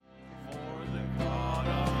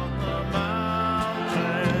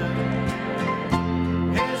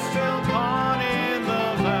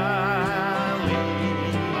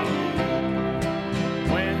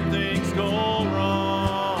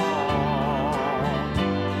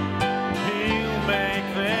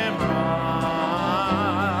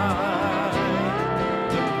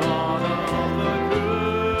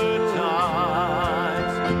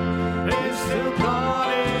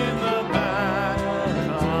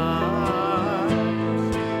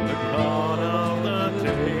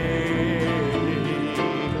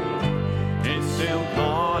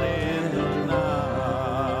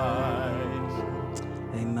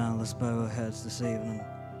this evening.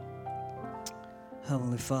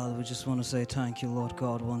 Heavenly Father, we just want to say thank you, Lord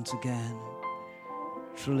God, once again.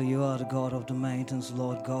 Truly, you are the God of the mountains,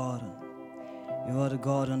 Lord God. You are the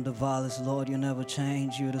God in the valleys, Lord. You never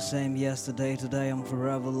change. You're the same yesterday, today, and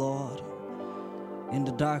forever, Lord. In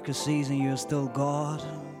the darkest season, you're still God.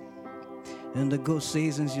 In the good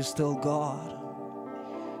seasons, you're still God.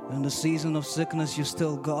 In the season of sickness, you're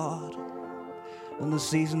still God. In the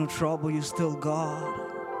season of trouble, you're still God.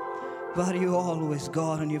 But you're always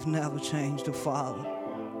God, and you've never changed, the Father.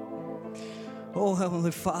 Oh,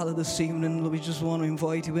 Heavenly Father, this evening, we just want to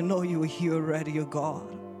invite you. We know you are here already, oh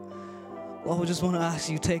God. Lord, we just want to ask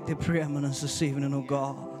you, take the preeminence this evening, oh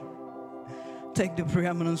God. Take the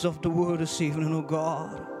preeminence of the word this evening, oh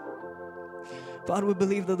God. Father, we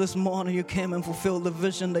believe that this morning you came and fulfilled the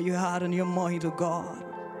vision that you had in your mind, oh God.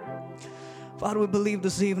 Father, we believe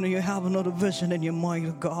this evening you have another vision in your mind,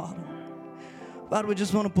 oh God. Father, we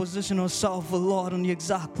just want to position ourselves, oh Lord, in the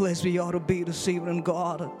exact place we ought to be this evening,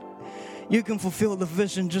 God. You can fulfill the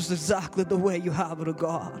vision just exactly the way you have it, oh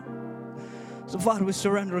God. So, Father, we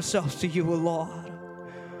surrender ourselves to you, oh Lord.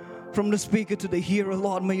 From the speaker to the hearer,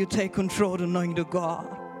 Lord, may you take control tonight, oh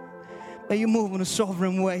God. May you move in a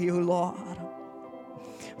sovereign way, oh Lord.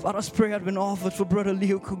 Father, as prayer had been offered for Brother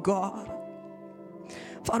Luke, oh God.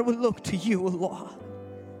 Father, we look to you, oh Lord.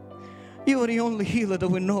 You are the only healer that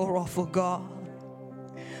we know of, oh God.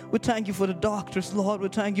 We thank you for the doctors, Lord. We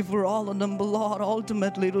thank you for all of them, but Lord,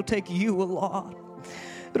 ultimately it'll take you, oh Lord.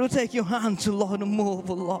 It'll take your hands, oh Lord, to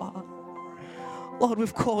move, oh Lord. Lord,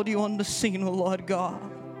 we've called you on the scene, oh Lord God.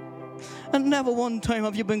 And never one time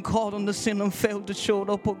have you been called on the scene and failed to show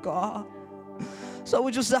up, oh God. So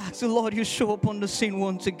we just ask the Lord, you show up on the scene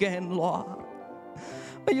once again, Lord.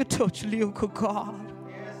 May you touch Luke, oh God.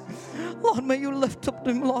 Lord, may you lift up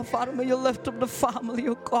them, Lord, Father. May you lift up the family,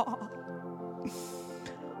 oh God.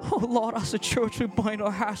 Oh Lord, as a church we bind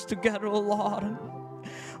our hearts together, oh Lord. And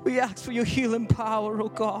we ask for your healing power, oh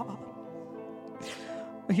God.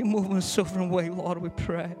 May you move in a sovereign way, Lord, we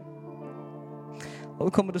pray. Lord, we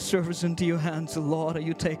come with the service into your hands, oh Lord, and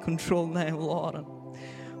you take control now, Lord. And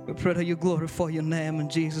we pray that you glorify your name. In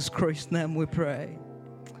Jesus Christ's name we pray.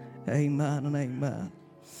 Amen and amen.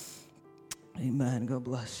 Amen. God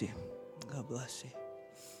bless you. God bless you.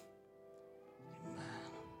 Amen.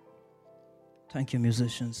 Thank you,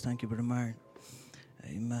 musicians. Thank you, Brother Martin.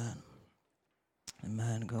 Amen.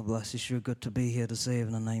 Amen. God bless you. Sure good to be here this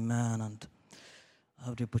evening. Amen. And I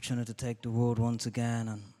have the opportunity to take the word once again,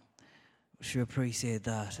 and we sure appreciate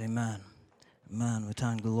that. Amen. Amen. We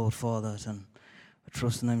thank the Lord for that, and we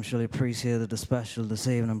trust in Him. Surely appreciate the special this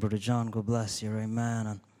evening, Brother John. God bless you. Amen.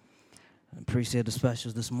 And I appreciate the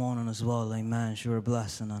specials this morning as well. Amen. Sure a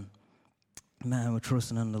blessing. And amen. We're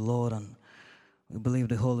trusting in the Lord, and we believe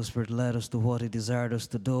the Holy Spirit led us to what He desired us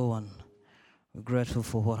to do, and we're grateful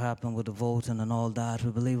for what happened with the voting and all that.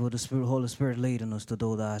 We believe with the Holy Spirit leading us to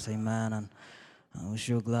do that. Amen. And we're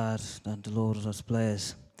sure glad that the Lord has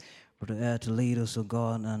placed Brother Ed to lead us, oh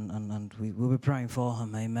God, and we'll be praying for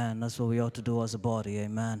him. Amen. That's what we ought to do as a body.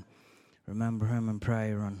 Amen. Remember him in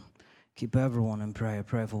prayer and keep everyone in prayer.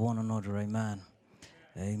 Pray for one another. Amen.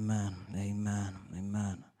 Amen. Amen.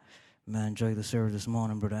 Amen. Amen. Enjoyed the service this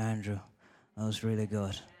morning, Brother Andrew. That was really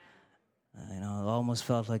good. It almost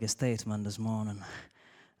felt like a statement this morning.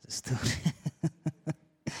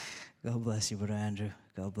 God bless you, Brother Andrew.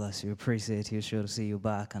 God bless you. Appreciate you. Sure to see you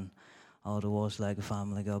back, and all the Walsh-Leg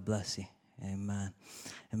family. God bless you. Amen.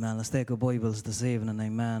 Amen. Let's take our Bibles this evening.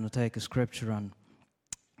 Amen. We'll take a scripture, and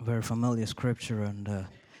a very familiar scripture, and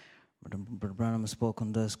Brother Branham has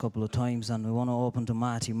spoken this a couple of times, and we want to open to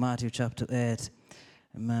Matthew chapter 8.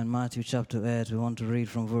 Amen. Matthew chapter 8. We want to read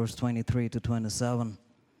from verse 23 to 27.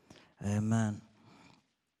 Amen.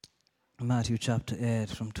 Matthew chapter 8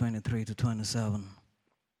 from 23 to 27.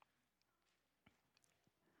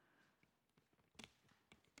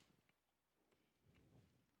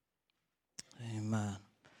 Amen.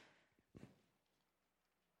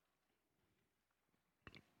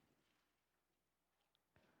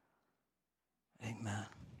 Amen.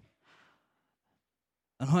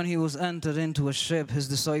 And when he was entered into a ship, his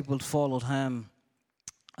disciples followed him.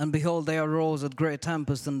 And behold, there arose a great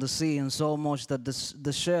tempest in the sea, and so much that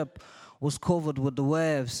the ship was covered with the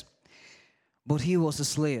waves. But he was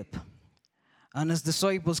asleep. And his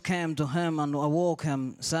disciples came to him and awoke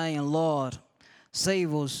him, saying, Lord,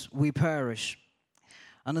 save us, we perish.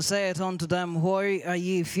 And he said unto them, Why are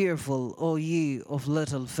ye fearful, O ye of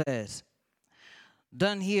little faith?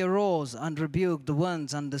 Then he arose and rebuked the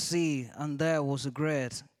winds and the sea, and there was a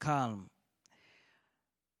great calm.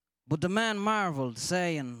 But the man marveled,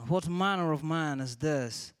 saying, What manner of man is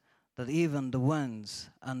this, that even the winds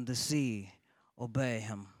and the sea obey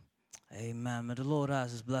him. Amen. May the Lord add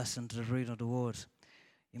his blessing to the reading of the word.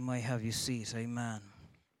 You might have your seats. Amen.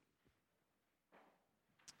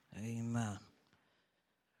 Amen.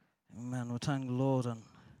 Amen. We thank the Lord and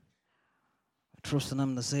we trust in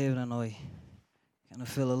him this evening. I kind of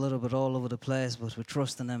feel a little bit all over the place, but we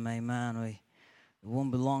trust in him. Amen. We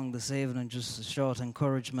won't be long this evening, just a short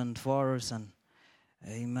encouragement for us. And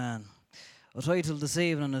amen. Our title this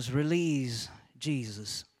evening is Release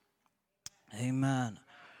Jesus. Amen.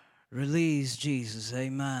 Release Jesus.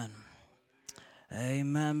 Amen.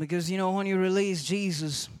 Amen. Because, you know, when you release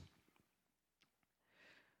Jesus,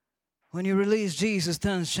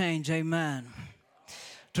 things change. Amen.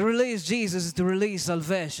 To release Jesus is to release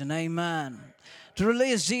salvation. Amen. To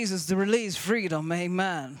release Jesus, to release freedom.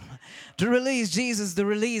 Amen. To release Jesus, to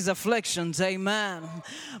release afflictions, amen.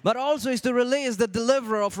 But also is to release the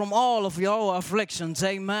deliverer from all of your afflictions,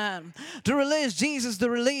 amen. To release Jesus,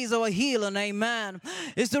 to release our healing, amen.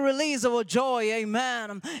 Is to release our joy,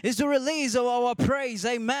 amen. Is to release our praise,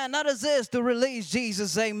 amen. That is this, to release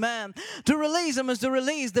Jesus, amen. To release him is to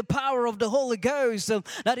release the power of the Holy Ghost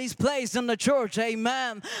that he's placed in the church,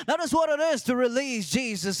 amen. That is what it is to release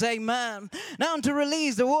Jesus, amen. Now to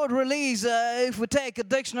release, the word release, if we take a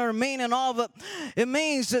dictionary meaning of it, it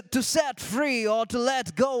means to set free or to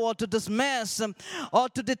let go or to dismiss or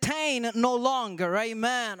to detain no longer,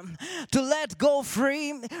 amen. To let go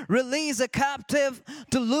free, release a captive,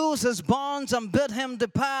 to loose his bonds and bid him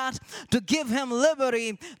depart, to give him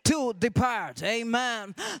liberty to depart,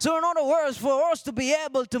 amen. So in other words, for us to be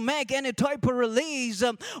able to make any type of release,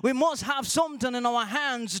 we must have something in our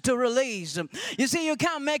hands to release. You see, you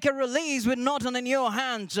can't make a release with nothing in your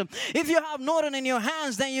hands. If you have nothing in your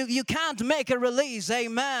hands, then you can't make a release,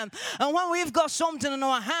 amen. And when we've got something in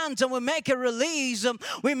our hands and we make a release,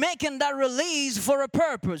 we're making that release for a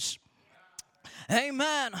purpose.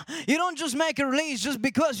 Amen. You don't just make a release just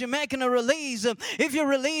because you're making a release. If you're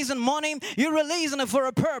releasing money, you're releasing it for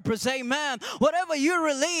a purpose. Amen. Whatever you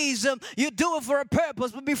release, you do it for a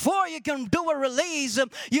purpose. But before you can do a release,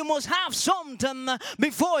 you must have something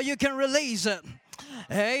before you can release it.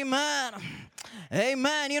 Amen.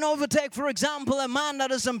 Amen. You know, if we take, for example, a man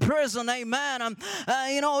that is in prison, amen.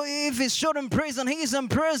 You know, if he's shut in prison, he's in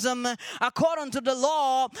prison. According to the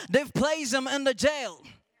law, they've placed him in the jail.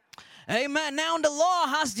 Amen. Now the law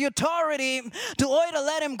has the authority to either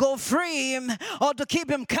let him go free or to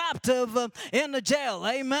keep him captive in the jail.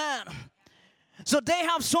 Amen. So they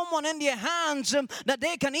have someone in their hands that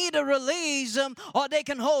they can either release or they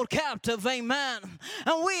can hold captive. Amen.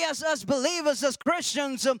 And we as believers, as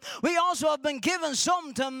Christians, we also have been given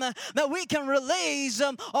something that we can release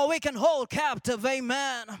or we can hold captive.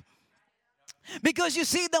 Amen. Because you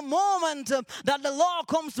see, the moment that the law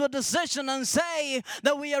comes to a decision and say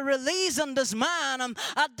that we are releasing this man,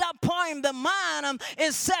 at that point the man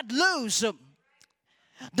is set loose.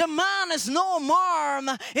 The man is no more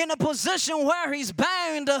in a position where he's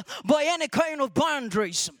bound by any kind of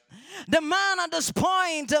boundaries. The man at this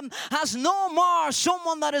point has no more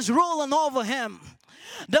someone that is ruling over him.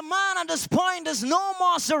 The man at this point is no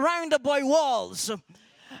more surrounded by walls.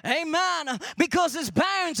 Amen. Because his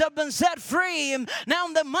bounds have been set free. Now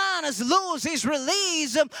the man is loose. He's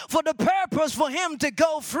released for the purpose for him to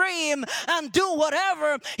go free and do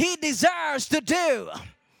whatever he desires to do.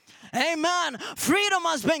 Amen. Freedom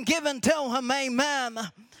has been given to him. Amen.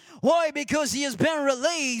 Why? Because he has been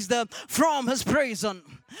released from his prison.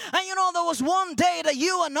 And you know, there was one day that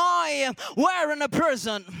you and I were in a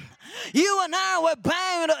prison. You and I were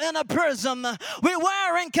bound in a prison. We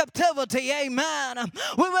were in captivity, amen.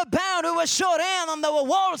 We were bound, we were shut in, and there were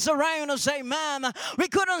walls around us, amen. We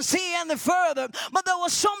couldn't see any further, but there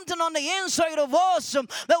was something on the inside of us.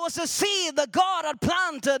 There was a seed that God had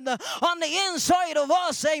planted on the inside of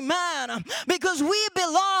us, amen. Because we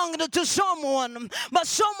belonged to someone, but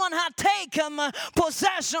someone had taken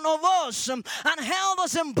possession of us and held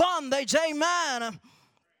us in bondage, amen.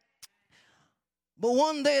 But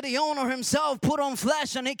one day the owner himself put on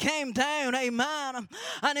flesh and he came down, amen.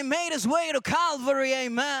 And he made his way to Calvary,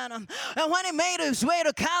 amen. And when he made his way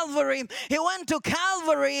to Calvary, he went to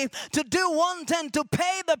Calvary to do one thing, to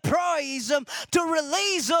pay the price, to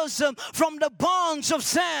release us from the bonds of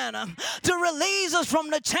sin, to release us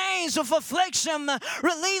from the chains of affliction,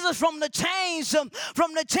 release us from the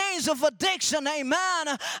chains of addiction, amen.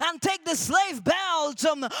 And take the slave belt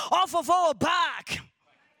off of our back.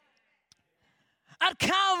 At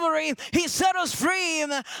Calvary, he set us free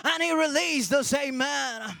and he released us,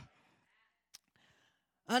 amen.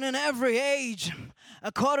 And in every age,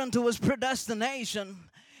 according to his predestination,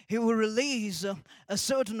 he will release a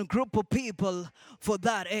certain group of people for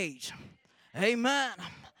that age. Amen.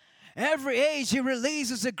 Every age he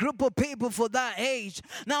releases a group of people for that age.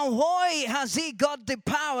 Now, why has he got the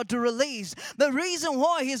power to release? The reason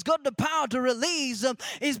why he's got the power to release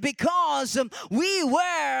is because we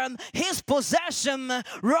were his possession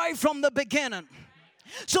right from the beginning.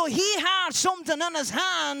 So he had something in his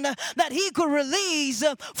hand that he could release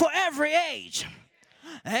for every age.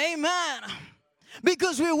 Amen.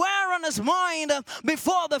 Because we were in his mind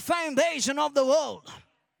before the foundation of the world.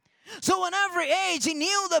 So in every age, he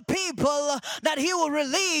knew the people that he will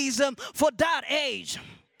release for that age.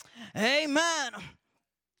 Amen.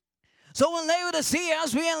 So in Laodicea,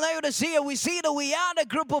 as we in Laodicea, we see that we are the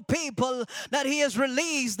group of people that he has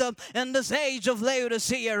released in this age of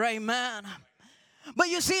Laodicea. Amen. But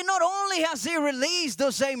you see, not only has he released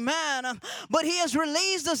us, amen, but he has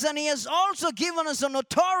released us and he has also given us an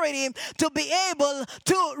authority to be able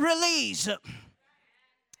to release.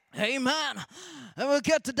 Amen. And we'll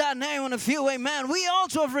get to that now in a few. Amen. We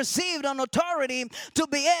also have received an authority to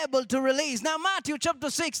be able to release. Now, Matthew chapter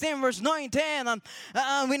 16, verse 19.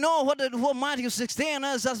 We know what Matthew 16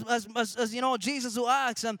 is. As you know, Jesus who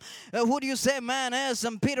asks, who do you say man is?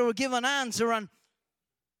 And Peter will give an answer and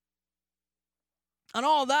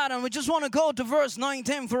all that. And we just want to go to verse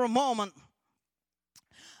 19 for a moment.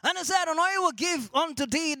 And it said, and I will give unto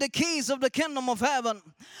thee the keys of the kingdom of heaven.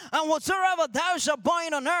 And whatsoever thou shalt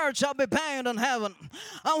bind on earth shall be bound in heaven.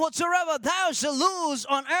 And whatsoever thou shalt loose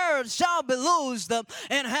on earth shall be loosed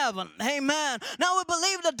in heaven. Amen. Now we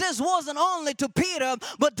believe that this wasn't only to Peter,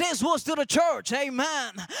 but this was to the church.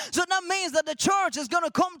 Amen. So that means that the church is going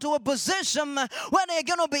to come to a position where they're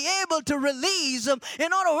going to be able to release, in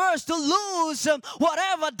other words, to lose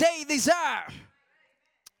whatever they desire.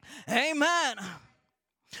 Amen.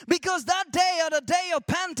 Because that day, or the day of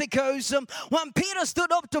Pentecost, when Peter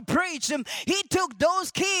stood up to preach, he took those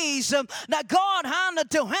keys that God handed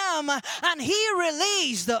to him and he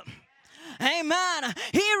released them. Amen.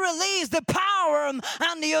 He released the power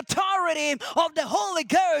and the authority of the Holy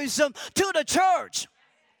Ghost to the church.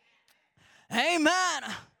 Amen.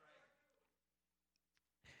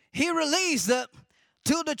 He released it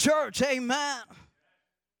to the church. Amen.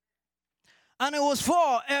 And it was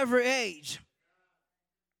for every age.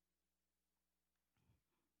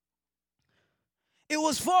 It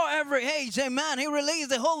was for every age, amen. He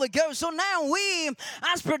released the Holy Ghost. So now we,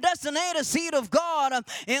 as predestinated seed of God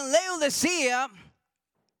in Laodicea,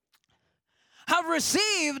 have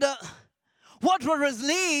received what was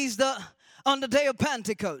released on the day of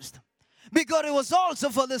Pentecost. Because it was also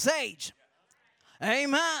for this age.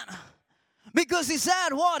 Amen. Because he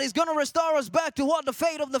said what? He's going to restore us back to what? The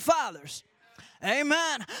faith of the fathers.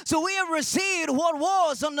 Amen. So we have received what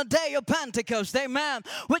was on the day of Pentecost. Amen.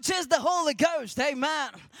 Which is the Holy Ghost. Amen.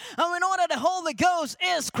 And we know that the Holy Ghost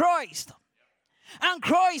is Christ. And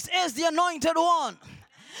Christ is the anointed one.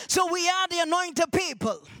 So we are the anointed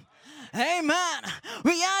people. Amen.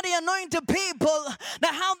 We are the anointed people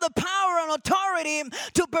that have the power and authority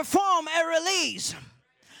to perform a release.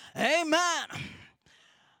 Amen.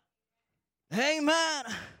 Amen.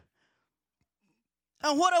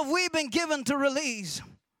 And what have we been given to release?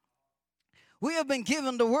 We have been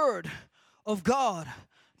given the word of God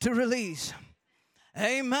to release.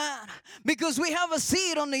 Amen. Because we have a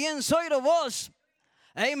seed on the inside of us.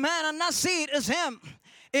 Amen. And that seed is Him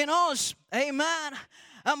in us. Amen.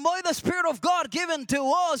 And by the Spirit of God given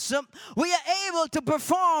to us, we are able to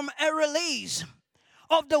perform a release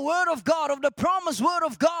of the word of God, of the promised word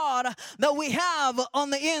of God that we have on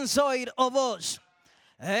the inside of us.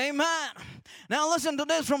 Amen. Now listen to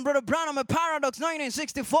this from Brother Branham in Paradox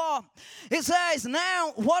 1964. It says,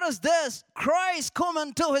 now what is this? Christ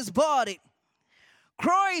coming to His body.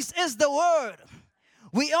 Christ is the Word.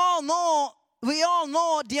 We all know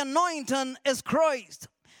the anointing is Christ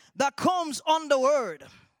that comes on the Word,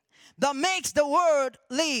 that makes the Word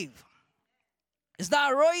live. Is that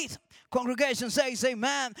right? Congregation says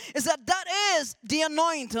amen. Is that is the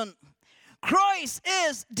anointing. Christ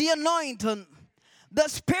is the anointing. The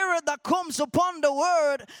Spirit that comes upon the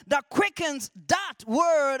Word that quickens that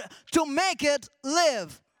Word to make it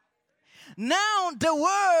live. Now the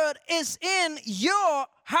Word is in your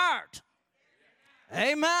heart.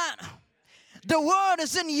 Amen. The Word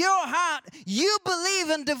is in your heart. You believe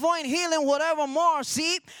in divine healing, whatever more.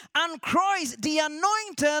 See, and Christ, the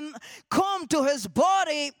anointing, come to His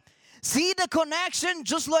body. See the connection,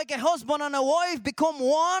 just like a husband and a wife become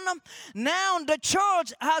one. Now the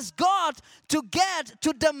church has got to get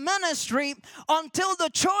to the ministry until the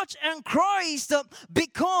church and Christ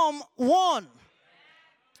become one.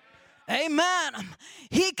 Amen.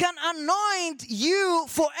 He can anoint you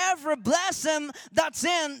for every blessing that's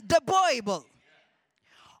in the Bible.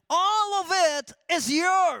 all of it is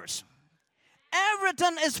yours.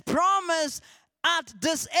 Everything is promised at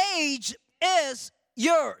this age is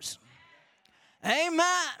yours.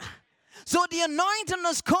 Amen. So the anointing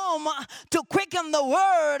has come to quicken the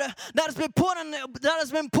word that has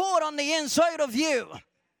been poured on the inside of you,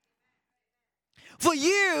 for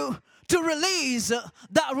you to release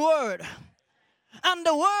that word. And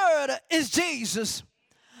the word is Jesus.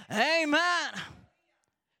 Amen.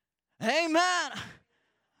 Amen.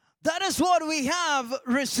 That is what we have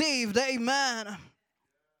received. Amen.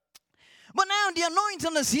 But now the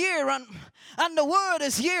anointing is here and the word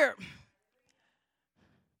is here.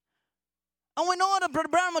 And we know that Brother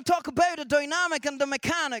Branham will talk about the dynamic and the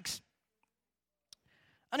mechanics.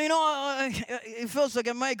 And you know, it feels like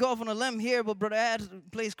I might go off on a limb here, but Brother Ed,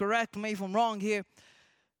 please correct me if I'm wrong here.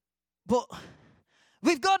 But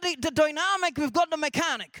we've got the dynamic, we've got the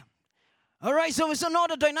mechanic. All right, so we still know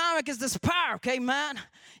the dynamic is the spark, amen.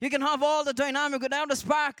 You can have all the dynamic without the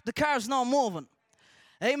spark, the car's not moving.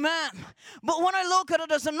 Amen. But when I look at it,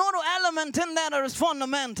 there's another element in there that is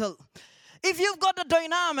fundamental. If you've got the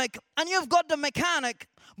dynamic and you've got the mechanic,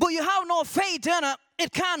 but you have no faith in it,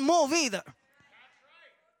 it can't move either.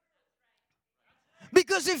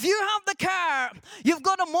 Because if you have the car, you've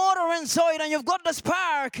got a motor inside and you've got the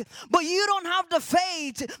spark, but you don't have the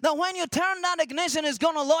faith that when you turn that ignition, it's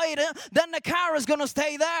going to light it, then the car is going to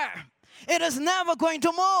stay there. It is never going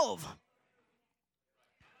to move.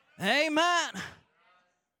 Amen.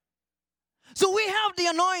 So we have the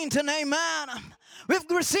anointing, amen. We've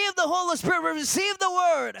received the Holy Spirit, we've received the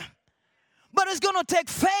word, but it's going to take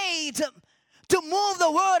faith to move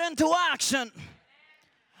the word into action.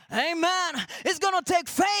 Amen. It's going to take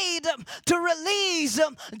faith to release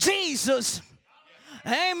Jesus.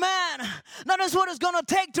 Amen. That is what it's going to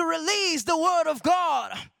take to release the word of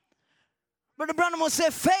God. Brother Branham will say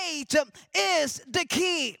faith is the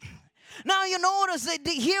key. Now you notice that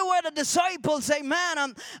here were the disciples, amen,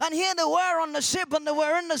 and here they were on the ship and they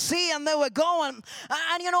were in the sea and they were going.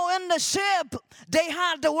 And you know, in the ship, they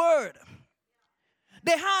had the word.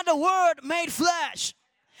 They had the word made flesh.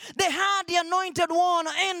 They had the anointed one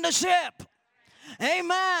in the ship.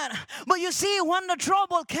 Amen. But you see, when the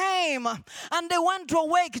trouble came and they went to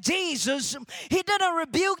awake Jesus, he didn't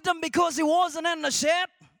rebuke them because he wasn't in the ship.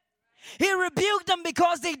 He rebuked them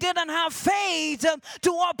because they didn't have faith to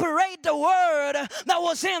operate the word that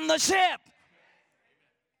was in the ship.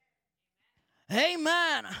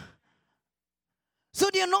 Amen. So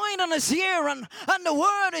the anointing is here and the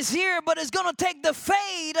word is here, but it's going to take the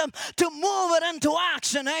faith to move it into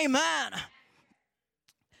action. Amen.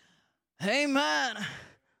 Amen.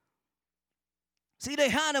 See, they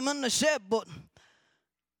had him in the ship, but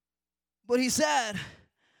he said,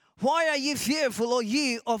 why are ye fearful, O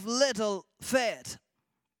ye of little faith?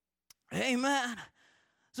 Amen.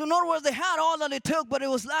 So in other words, they had all that it took, but it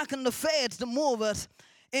was lacking the faith to move it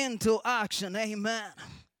into action. Amen.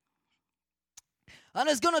 And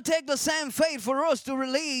it's going to take the same faith for us to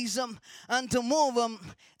release them and to move them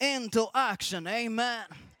into action. Amen.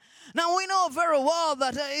 Now we know very well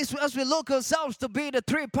that as we look ourselves to be the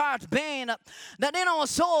three-part being, that in our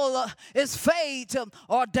soul is faith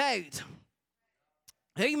or doubt.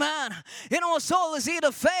 Amen. In our soul is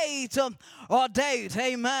either faith or doubt.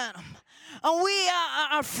 Amen. And we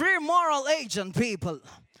are free moral agent people.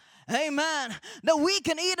 Amen. That we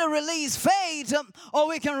can either release faith or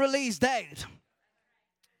we can release doubt.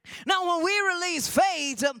 Now, when we release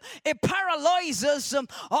faith, it paralyzes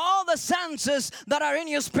all the senses that are in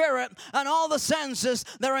your spirit and all the senses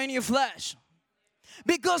that are in your flesh.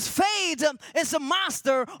 Because faith is a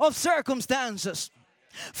master of circumstances.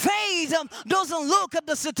 Faith doesn't look at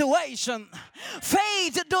the situation.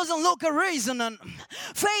 Faith doesn't look at reasoning.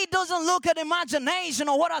 Faith doesn't look at imagination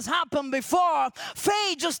or what has happened before.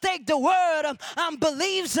 Faith just takes the word and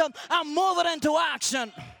believes it and move it into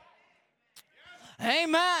action.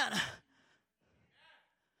 Amen.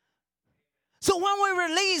 So when we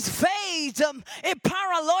release faith, it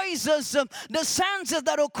paralyzes the senses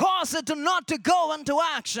that will cause it to not to go into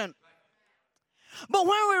action. But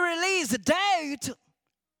when we release doubt,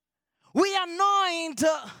 we anoint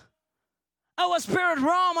our spirit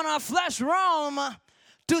realm and our flesh realm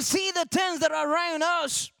to see the things that are around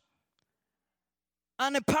us,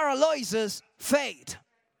 and it paralyzes faith.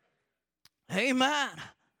 Amen.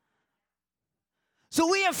 So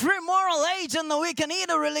we are free moral agent that we can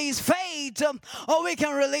either release faith or we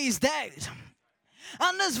can release doubt.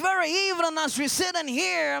 And this very evening as we're sitting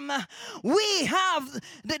here, we have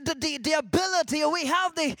the ability, or we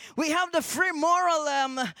have the free moral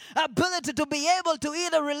ability to be able to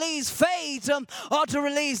either release faith or to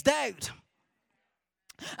release doubt.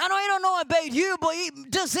 And I don't know about you, but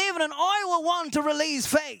this evening I will want to release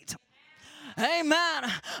faith. Amen.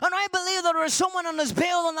 And I believe that there is someone in this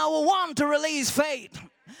building that will want to release faith.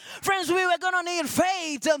 Friends, we are going to need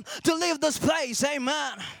faith to leave this place.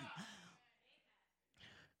 Amen.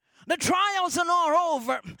 The trials are not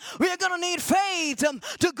over. We are going to need faith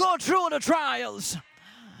to go through the trials.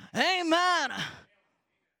 Amen.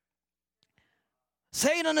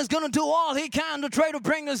 Satan is going to do all he can to try to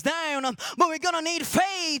bring us down, but we're going to need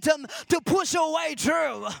faith to push our way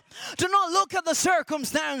through. To not look at the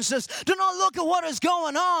circumstances, to not look at what is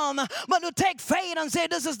going on, but to take faith and say,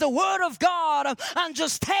 this is the word of God, and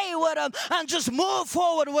just stay with it, and just move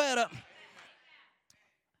forward with it.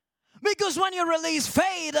 Because when you release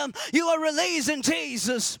faith, you are releasing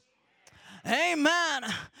Jesus. Amen.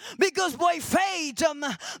 Because by faith,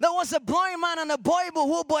 there was a blind man in the Bible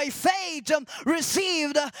who by faith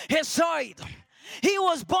received his sight. He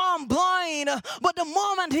was born blind, but the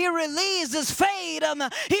moment he released his faith,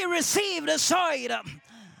 he received his sight.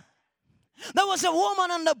 There was a woman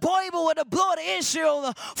in the Bible with a blood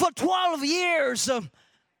issue for 12 years.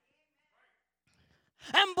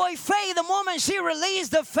 And by faith, the moment she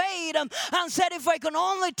released the faith and said, if I can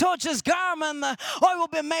only touch his garment, I will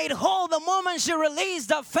be made whole. The moment she released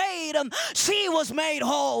the faith, she was made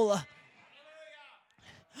whole.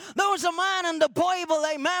 There was a man in the Bible,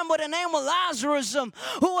 amen, by the name of Lazarus,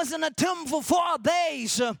 who was in a tomb for 4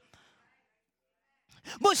 days.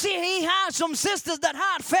 But see, he had some sisters that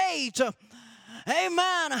had faith.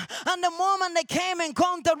 Amen. And the moment they came in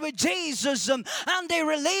contact with Jesus and they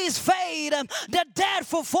released faith, the dead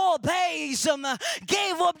for 4 days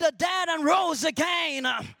gave up the dead and rose again.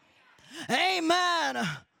 Amen.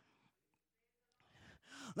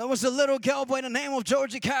 There was a little girl by the name of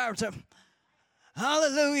Georgie Carter.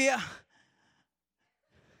 Hallelujah.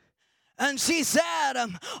 And she said,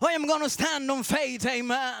 I am going to stand on faith,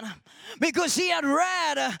 amen. Because she had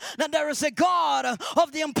read that there is a God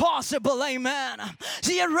of the impossible, amen.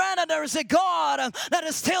 She had read that there is a God that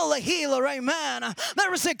is still a healer, amen.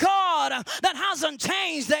 There is a God that hasn't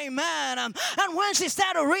changed, amen. And when she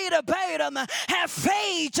started to read about him, her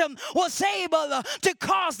faith was able to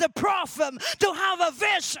cause the prophet to have a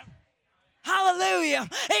vision. Hallelujah.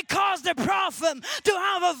 It caused the prophet to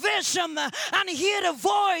have a vision and hear the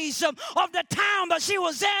voice of the town that she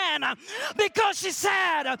was in, because she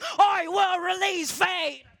said, I will release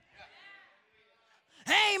faith.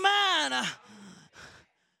 Amen.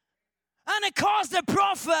 And it caused the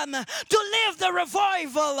prophet to leave the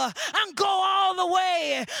revival and go all the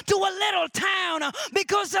way to a little town,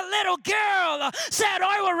 because a little girl said,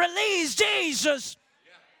 I will release Jesus.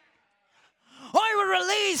 I will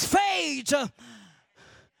release faith.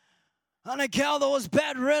 And a girl that was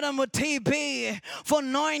bedridden with TB for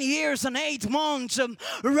 9 years and 8 months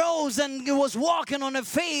rose and was walking on her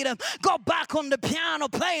feet, got back on the piano,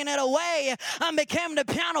 playing it away, and became the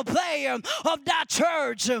piano player of that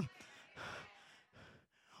church.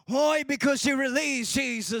 Why? Because she released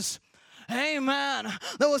Jesus. Amen.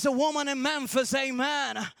 There was a woman in Memphis,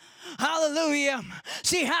 amen. Hallelujah.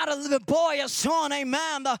 She had a little boy, a son,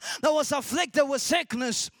 amen, that was afflicted with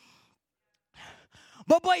sickness.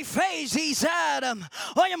 But by faith, he said,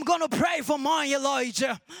 I am going to pray for my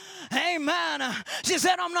Elijah. Amen. She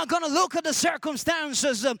said, I'm not going to look at the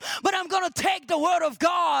circumstances, but I'm going to take the word of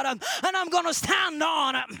God and I'm going to stand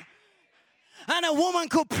on it. And a woman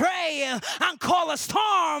could pray and call a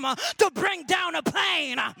storm to bring down a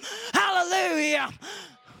plane. Hallelujah.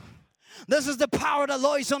 This is the power that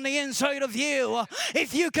lies on the inside of you.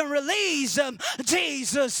 If you can release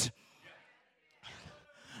Jesus.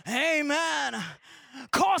 Amen.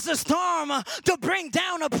 Cause a storm to bring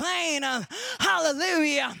down a plane.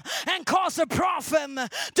 Hallelujah. And cause a prophet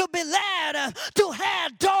to be led to her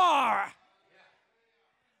door.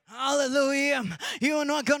 Hallelujah. You are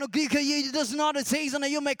not going to, this is not a season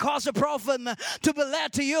that you may cause a prophet to be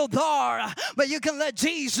led to your door, but you can let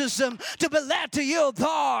Jesus to be led to your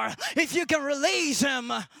door. If you can release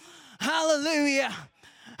him. Hallelujah.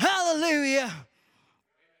 Hallelujah.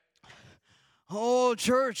 Oh,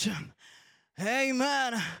 church.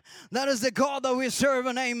 Amen. That is the God that we're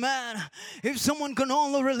serving. Amen. If someone can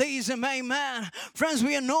only release him. Amen. Friends,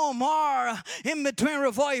 we are no more in between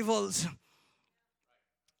revivals.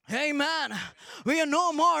 Amen. We are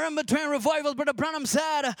no more in between revivals. Brother Branham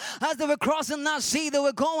said, as they were crossing that sea, they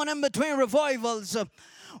were going in between revivals.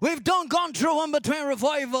 We've gone through in between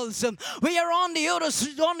revivals. We are on the other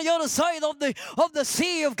side of the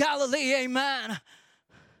Sea of Galilee. Amen.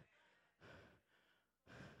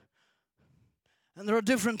 And there are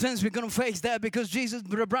different things we're going to face there, because Jesus,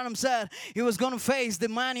 Brother Branham said, he was going to face the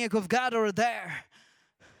maniac of Gadara there.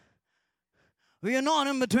 We are not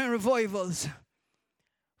in between revivals.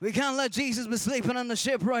 We can't let Jesus be sleeping on the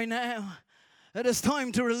ship right now. It is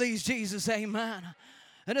time to release Jesus, amen.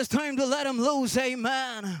 It is time to let him loose,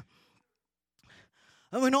 amen.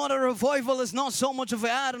 And we know that revival is not so much of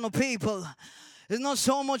adding of people. It's not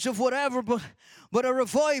so much of whatever, but a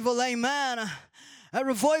revival, amen. A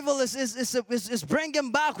revival is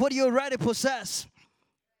bringing back what you already possess.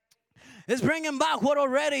 It's bringing back what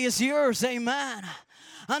already is yours, amen.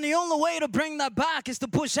 And the only way to bring that back is to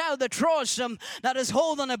push out the trash that is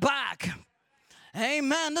holding it back.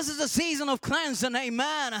 Amen. This is a season of cleansing.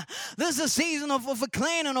 Amen. This is a season of a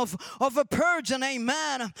cleaning, of a purging.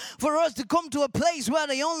 Amen. For us to come to a place where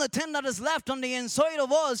the only thing that is left on the inside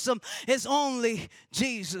of us is only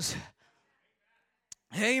Jesus.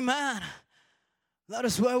 Amen. That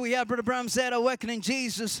is where we are. Brother Branham said, Awakening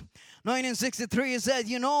Jesus. 1963, he said,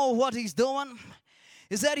 you know what he's doing?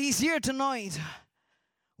 He said he's here tonight,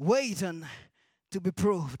 waiting to be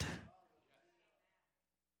proved.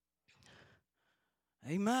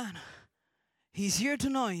 Amen. He's here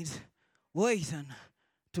tonight, waiting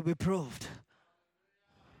to be proved.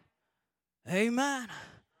 Amen.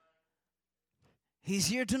 He's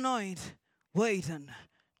here tonight, waiting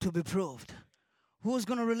to be proved. Who's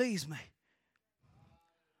going to release me?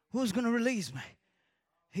 Who's going to release me?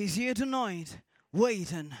 He's here tonight,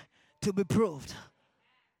 waiting to be proved.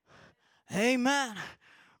 Amen.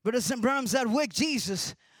 Brother St. Branham said, wake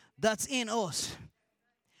Jesus that's in us.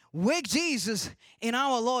 Wake Jesus in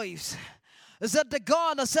our lives. Is that the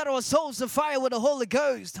God that set our souls afire with the Holy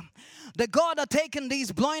Ghost? The God that taken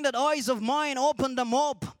these blinded eyes of mine, opened them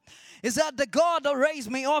up. Is that the God that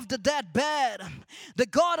raised me off the dead bed? The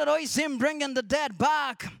God that I see him bringing the dead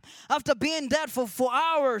back after being dead for 4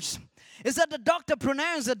 hours? Is that the doctor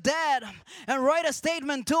pronounced it dead and write a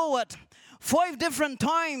statement to it 5 different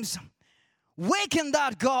times? Waking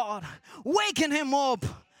that God, waking him up.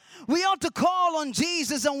 We ought to call on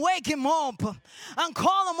Jesus and wake him up and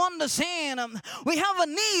call him on the scene. We have a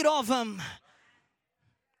need of him.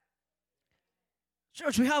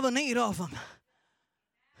 Church, we have a need of him.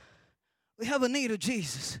 We have a need of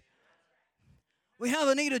Jesus. We have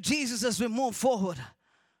a need of Jesus as we move forward.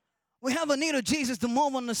 We have a need of Jesus to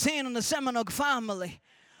move on the scene in the Seminole family.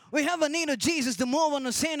 We have a need of Jesus to move on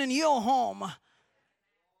the scene in your home.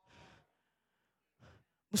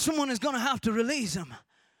 But someone is going to have to release him.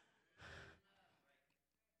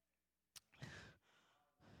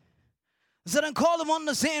 So then call him on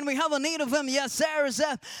the scene. We have a need of him. Yes, Sarah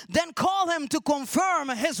said. Then call him to confirm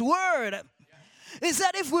his word. Is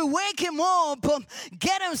that if we wake him up,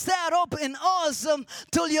 get him stirred up in us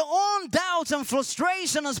till your own doubts and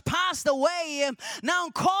frustration has passed away. Now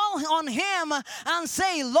call on him and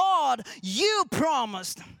say, Lord, you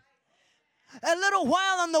promised. A little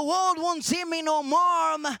while and the world won't see me no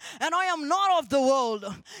more, and I am not of the world.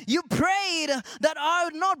 You prayed that I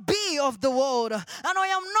would not be of the world, and I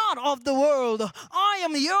am not of the world. I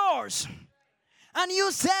am yours. And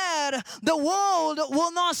you said the world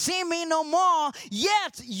will not see me no more,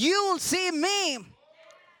 yet you'll see me.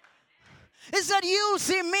 It said, you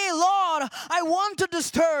see me, Lord. I want to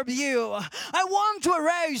disturb you. I want to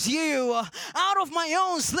arouse you out of my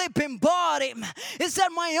own sleeping body. It said,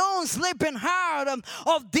 my own sleeping heart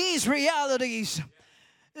of these realities.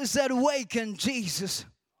 It said, waken Jesus.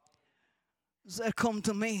 It said, come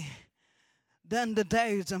to me. Then the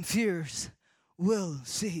doubts and fears will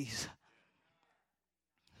cease.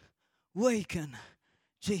 Waken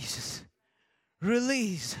Jesus.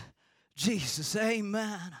 Release Jesus.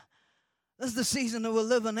 Amen. That's the season that we're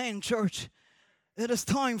living in, church. It is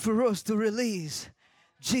time for us to release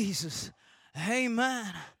Jesus.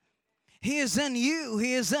 Amen. He is in you.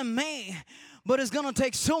 He is in me. But it's going to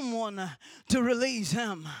take someone to release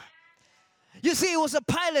him. You see, it was a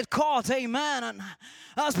Pilate caught, amen. And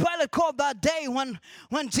as Pilate caught that day when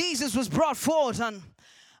Jesus was brought forth.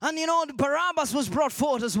 And you know, Barabbas was brought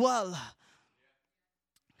forth as well.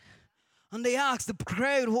 And they asked the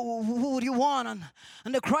crowd, who would you want?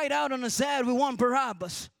 And they cried out and they said, we want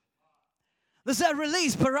Barabbas. They said,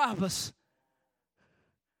 release Barabbas.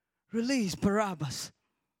 Release Barabbas.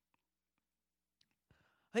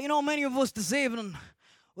 And you know, many of us this evening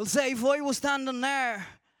will say, if I was standing there,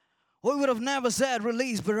 I would have never said,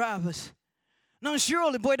 release Barabbas. Now,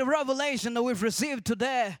 surely by the revelation that we've received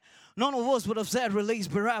today, none of us would have said release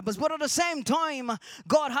Barabbas. But at the same time,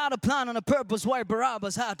 God had a plan and a purpose why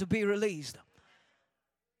Barabbas had to be released.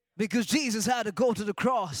 Because Jesus had to go to the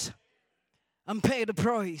cross and pay the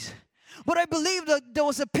price. But I believe that there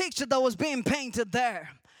was a picture that was being painted there.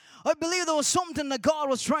 I believe there was something that God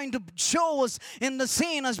was trying to show us in the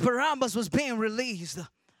scene as Barabbas was being released.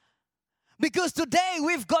 Because today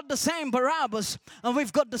we've got the same Barabbas and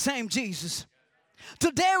we've got the same Jesus.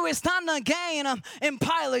 Today we stand again in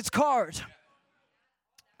Pilate's court.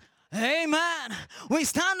 Amen. We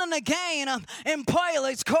standing again in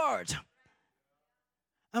Pilate's court.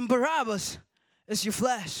 And Barabbas is your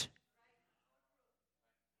flesh.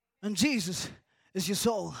 And Jesus is your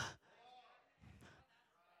soul.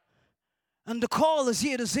 And the call is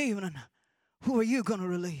here this evening. Who are you going to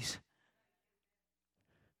release?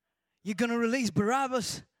 You going to release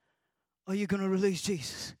Barabbas or you going to release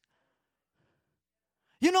Jesus?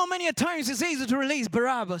 You know, many a times it's easy to release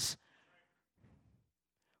Barabbas.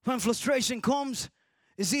 When frustration comes,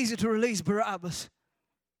 it's easy to release Barabbas.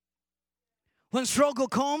 When struggle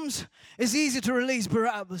comes, it's easy to release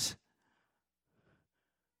Barabbas.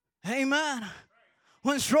 Amen.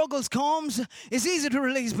 When struggles comes, it's easy to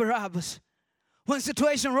release Barabbas. When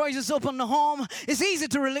situation rises up in the home, it's easy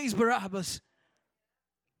to release Barabbas.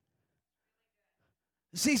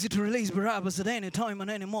 It's easy to release Barabbas at any time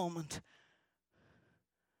and any moment.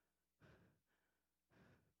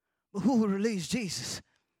 But who will release Jesus?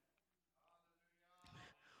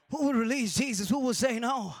 Who will release Jesus? Who will say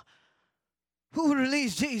no? Who will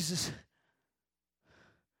release Jesus?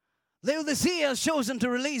 Laodicea has chosen to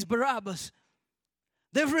release Barabbas.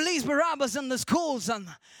 They've released Barabbas in the schools, and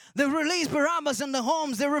they've released Barabbas in the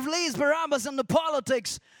homes. They've released Barabbas in the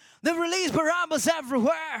politics. They've released Barabbas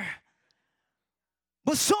everywhere.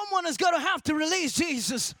 But someone is going to have to release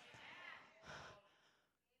Jesus.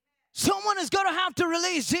 Someone is going to have to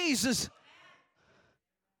release Jesus.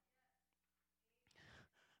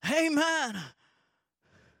 Amen.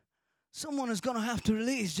 Someone is going to have to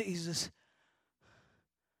release Jesus.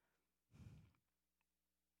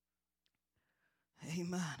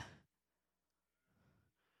 Amen.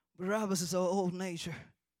 Barabbas is our old nature.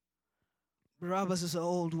 Barabbas is our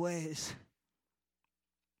old ways.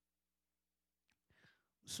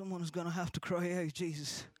 Someone is going to have to cry out,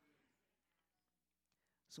 Jesus.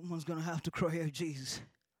 Someone's going to have to cry out, Jesus.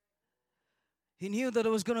 He knew that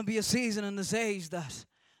there was going to be a season in this age that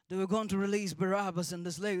they were going to release Barabbas in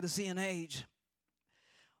this Laodicean age.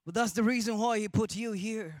 But that's the reason why he put you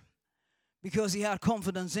here. Because he had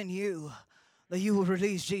confidence in you that you will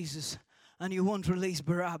release Jesus and you won't release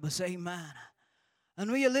Barabbas. Amen. And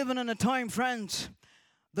we are living in a time, friends,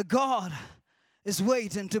 that God is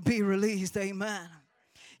waiting to be released. Amen.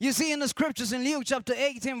 You see in the scriptures in Luke chapter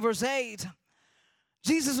 18 verse 8,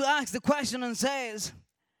 Jesus asks the question and says,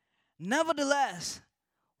 nevertheless,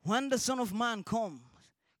 when the Son of Man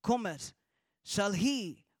cometh, shall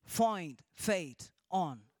he find faith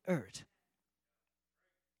on earth?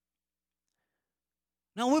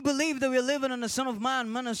 Now we believe that we're living in the Son of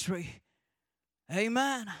Man ministry.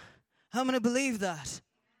 Amen. How many believe that?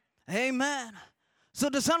 Amen. So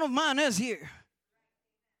the Son of Man is here.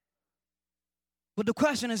 But the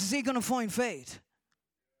question is he going to find faith?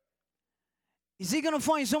 Is he going to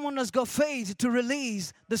find someone that's got faith to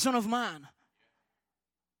release the Son of Man?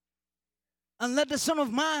 And let the Son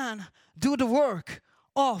of Man do the work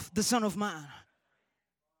of the Son of Man.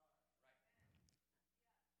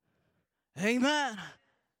 Amen.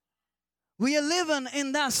 We are living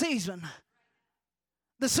in that season.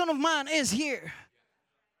 The Son of Man is here.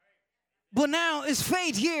 But now is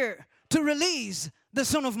faith here to release the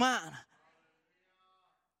Son of Man.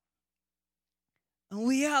 And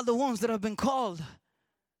we are the ones that have been called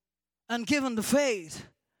and given the faith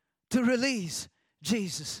to release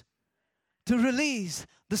Jesus, to release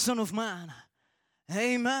the Son of Man.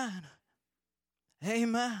 Amen.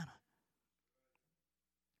 Amen.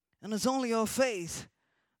 And it's only our faith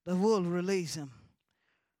that will release him.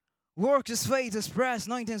 Works is faith expressed,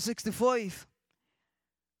 1965.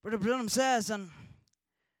 Brother Branham says, and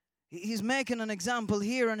he's making an example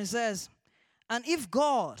here, and he says, and if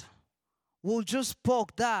God will just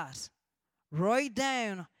poke that right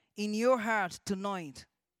down in your heart tonight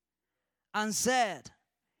and said,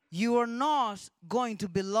 you are not going to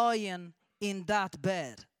be lying in that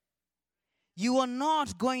bed. You are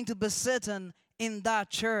not going to be sitting in that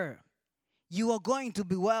chair. You are going to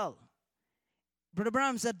be well. Brother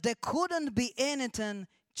Branham said there couldn't be anything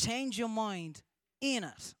change your mind in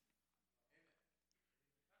it.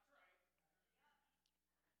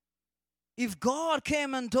 If God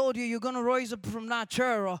came and told you you're going to rise up from that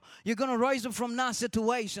chair or you're going to rise up from that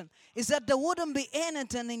situation, is that there wouldn't be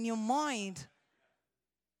anything in your mind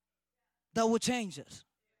that would change it.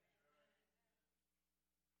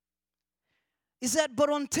 He said, but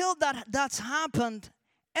until that's happened,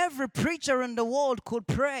 every preacher in the world could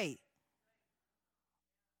pray.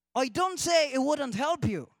 I don't say it wouldn't help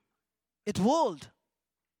you. It would.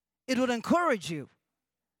 It would encourage you.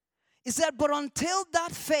 He said, but until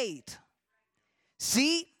that faith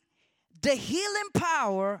See, the healing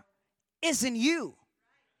power is in you.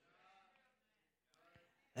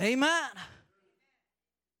 Amen.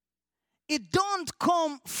 It don't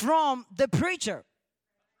come from the preacher.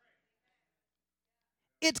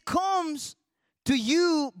 It comes to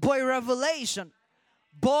you by revelation,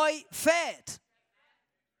 by faith.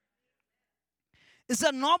 Is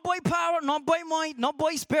that not by power, not by might, not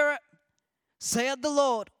by spirit, saith the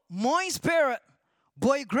Lord. My spirit,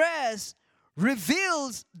 by grace,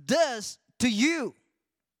 reveals this to you.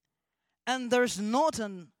 And there's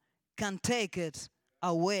nothing can take it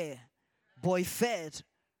away by faith,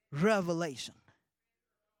 revelation.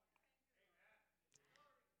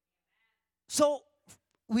 So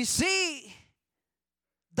we see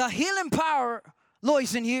the healing power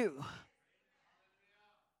lies in you.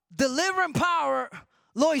 Delivering power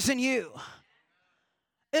lies in you.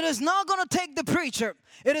 It is not going to take the preacher.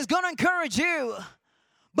 It is going to encourage you.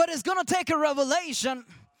 But it's going to take a revelation.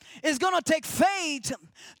 It's going to take faith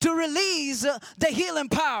to release the healing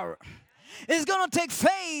power. It's going to take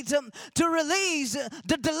faith to release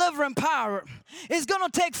the delivering power. It's going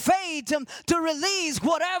to take faith to release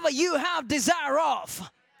whatever you have desire of.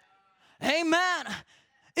 Amen.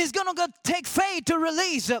 It's going to take faith to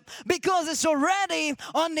release it because it's already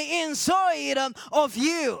on the inside of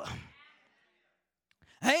you.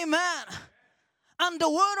 Amen. And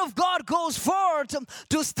the word of God goes forth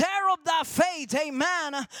to stir up that faith,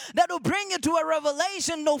 amen, that will bring you to a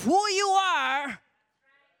revelation of who you are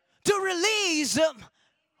to release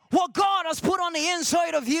what God has put on the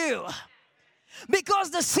inside of you.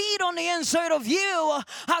 Because the seed on the inside of you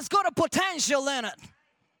has got a potential in it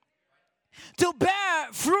to bear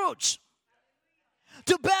fruits.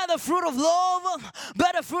 To bear the fruit of love,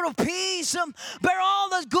 bear the fruit of peace, bear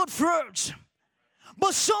all those good fruits.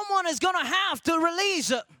 But someone is going to have to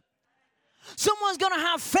release it. Someone's going to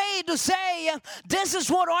have faith to say, this is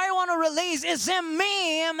what I want to release. It's in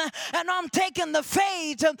me, and I'm taking the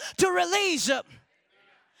faith to release it.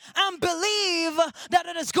 And believe that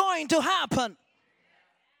it is going to happen.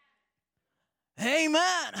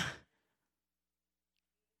 Amen.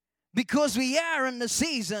 Because we are in the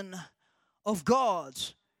season of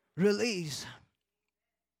God's release.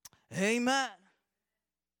 Amen.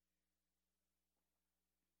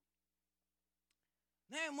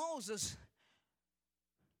 Now Moses,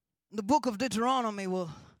 in the book of Deuteronomy, will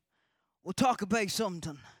talk about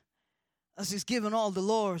something as he's given all the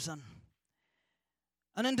laws.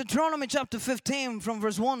 And in Deuteronomy chapter 15 from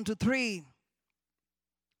verse 1 to 3,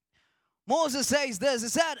 Moses says this. He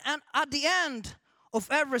said, and at the end of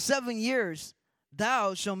every 7 years,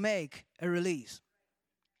 thou shalt make a release.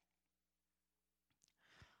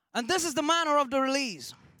 And this is the manner of the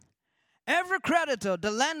release. Every creditor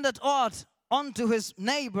that lendeth aught unto his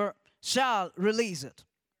neighbor shall release it.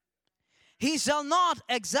 He shall not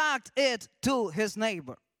exact it to his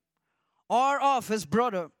neighbor or of his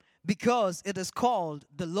brother, because it is called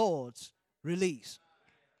the Lord's release.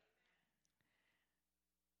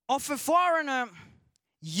 Of a foreigner,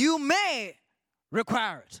 you may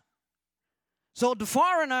require it. So the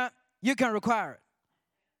foreigner, you can require it.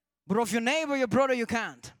 But of your neighbor, your brother, you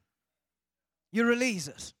can't. You release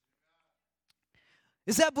it.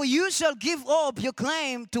 It said, but you shall give up your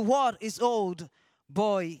claim to what is owed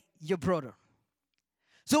by your brother.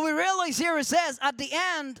 So we realize here it says, at the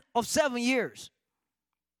end of 7 years,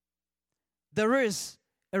 there is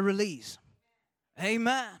a release.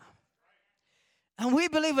 Amen. And we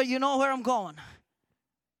believe it. You know where I'm going.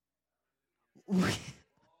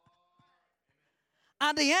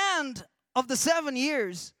 At the end of the 7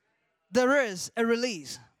 years, there is a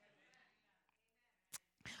release.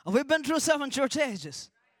 And we've been through 7 church ages.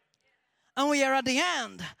 And we are at the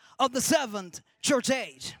end of the 7th church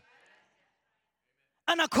age.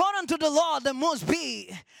 And according to the law, there must be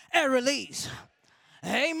a release.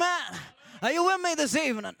 Amen. Are you with me this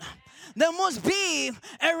evening? There must be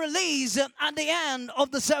a release at the end of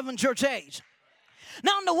the 7th church age.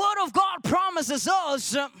 Now, the word of God promises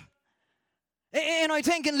us, and I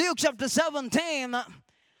think in Luke chapter 17,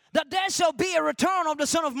 that there shall be a return of the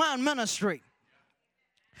Son of Man ministry.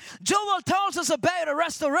 Joel tells us about a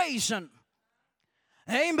restoration.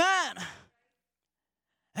 Amen.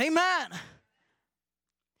 Amen.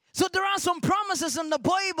 So there are some promises in the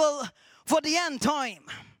Bible for the end time.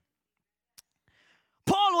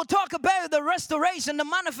 Paul will talk about the restoration, the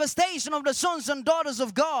manifestation of the sons and daughters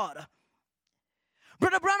of God.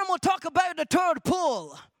 Brother Branham will talk about the third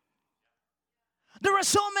pull. There are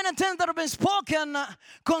so many things that have been spoken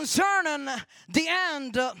concerning the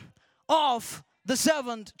end of the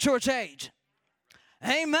 7th church age.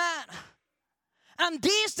 Amen. And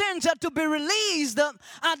these things are to be released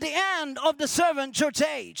at the end of the servant church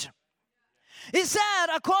age. He said,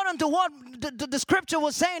 according to what the scripture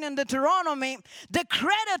was saying in Deuteronomy, the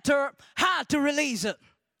creditor had to release it.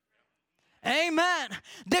 Amen.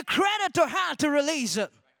 The creditor had to release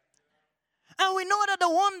it. And we know that the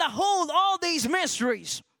one that holds all these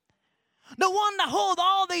mysteries, the one that holds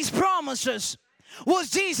all these promises,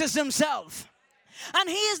 was Jesus himself. And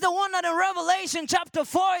he is the one that in Revelation chapter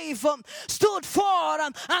 5 stood forth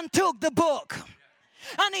and took the book.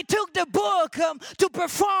 And he took the book to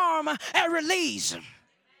perform a release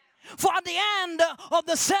for the end of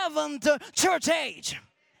the seventh church age.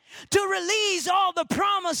 To release all the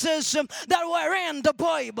promises that were in the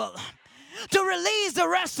Bible. To release the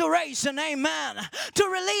restoration, amen. To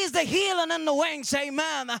release the healing in the wings,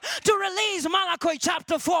 amen. To release Malachi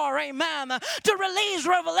chapter 4, amen. To release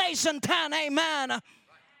Revelation 10, amen.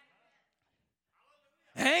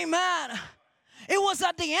 Amen. It was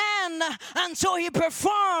at the end, and so he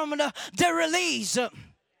performed the release.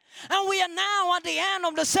 And we are now at the end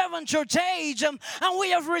of the seventh church age, and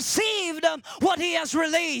we have received what he has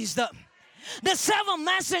released. The seventh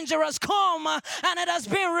messenger has come and it has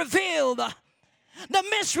been revealed. The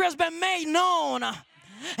mystery has been made known.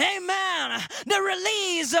 Amen. The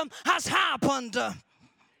release has happened.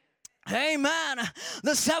 Amen.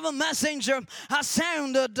 The seventh messenger has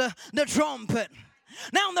sounded the trumpet.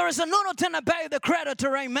 Now there is another thing about the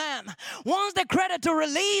creditor, amen. Once the creditor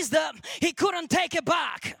released it, he couldn't take it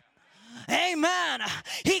back. Amen.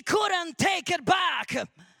 He couldn't take it back.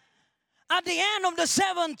 At the end of the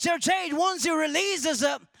seventh church age, once he releases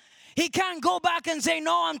it, he can't go back and say,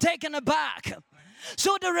 no, I'm taking it back.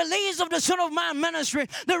 So the release of the Son of Man ministry,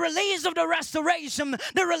 the release of the restoration,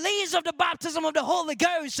 the release of the baptism of the Holy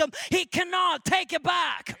Ghost, he cannot take it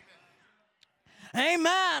back.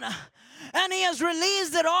 Amen. And he has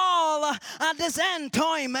released it all at this end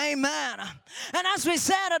time, amen. And as we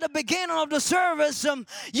said at the beginning of the service,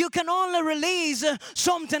 you can only release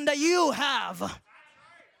something that you have.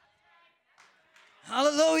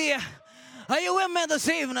 Hallelujah. Are you with me this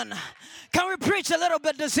evening? Can we preach a little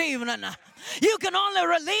bit this evening? You can only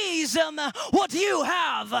release what you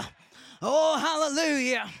have. Oh,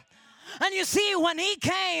 hallelujah. And you see, when he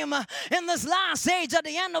came in this last age at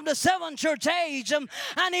the end of the seventh church age,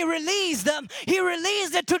 and he released them, he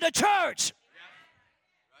released it to the church.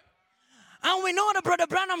 And we know that Brother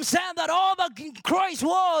Branham said that all that Christ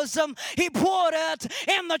was, he put it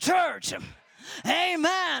in the church.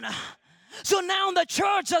 Amen. So now the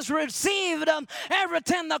church has received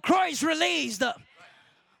everything that Christ released.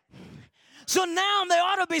 So now there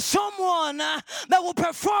ought to be someone that will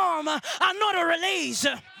perform another release.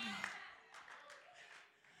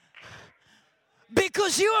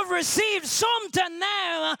 Because you have received something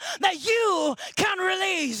now that you can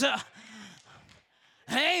release.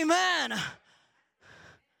 Amen.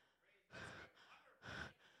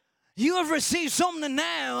 You have received something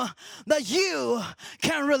now that you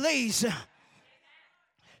can release.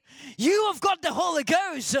 You have got the Holy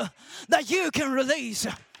Ghost that you can release.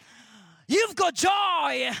 You've got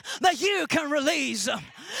joy that you can release.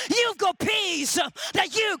 You've got peace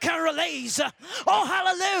that you can release. Oh,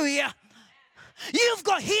 hallelujah. You've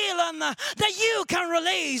got healing that you can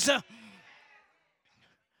release.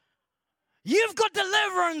 You've got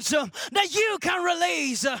deliverance that you can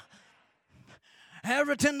release.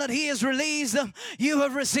 Everything that he has released, you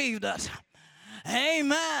have received it.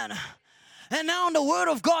 Amen. And now in the word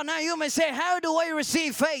of God, now you may say, how do I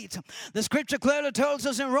receive faith? The scripture clearly tells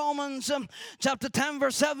us in Romans chapter 10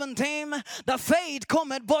 verse 17, that faith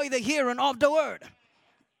cometh by the hearing of the word.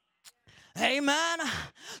 Amen.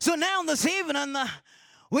 So now this evening,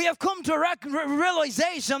 we have come to a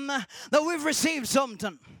realization that we've received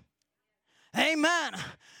something. Amen.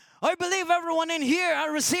 I believe everyone in here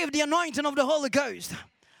has received the anointing of the Holy Ghost.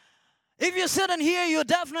 If you're sitting here, you're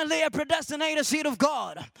definitely a predestinated seed of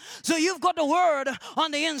God. So you've got the word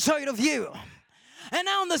on the inside of you. And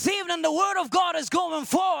now this evening, the word of God is going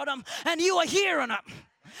forward, and you are hearing it.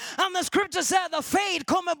 And the scripture said the faith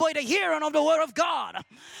cometh by the hearing of the word of God.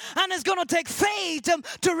 And it's going to take faith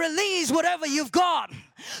to release whatever you've got.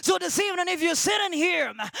 So this evening, if you're sitting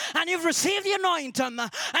here and you've received the anointing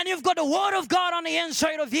and you've got the word of God on the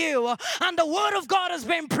inside of you, and the word of God has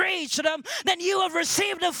been preached, then you have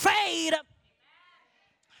received the faith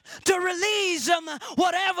to release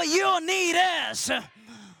whatever your need is.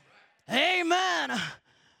 Amen.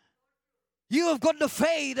 You have got the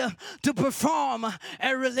faith to perform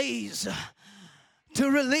a release.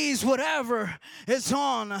 To release whatever is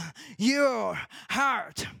on your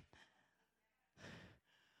heart.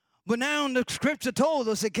 But now the scripture told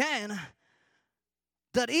us again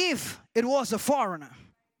that if it was a foreigner,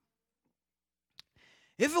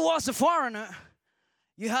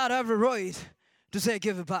 you had every right to say,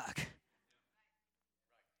 give it back.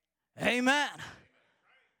 Amen.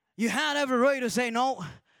 You had every right to say, no,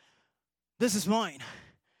 this is mine,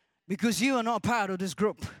 because you are not part of this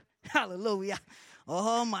group. Hallelujah.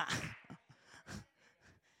 Oh my.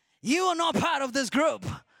 You are not part of this group,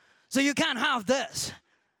 so you can't have this.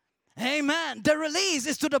 Amen. The release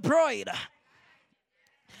is to the bride.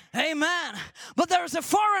 Amen. But there's a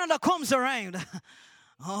foreigner that comes around.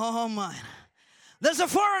 Oh my. There's a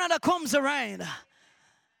foreigner that comes around.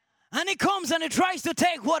 And he comes and he tries to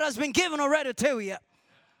take what has been given already to you.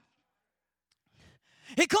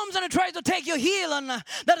 He comes and he tries to take your healing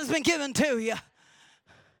that has been given to you.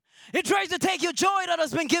 He tries to take your joy that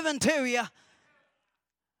has been given to you.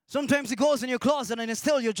 Sometimes he goes in your closet and it's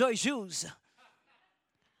still your joy shoes.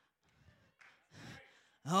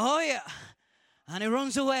 Oh yeah. And he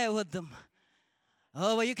runs away with them.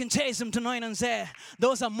 Oh, well, you can chase him tonight and say,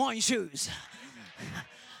 those are my shoes.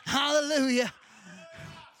 Hallelujah.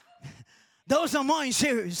 Those are my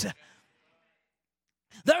shoes.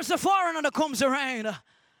 There's a foreigner that comes around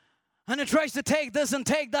and he tries to take this and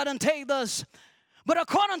take that and take this. But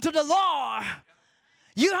according to the law,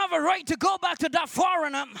 you have a right to go back to that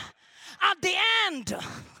foreigner at the end.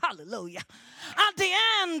 Hallelujah. At the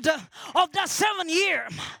end of that 7 year.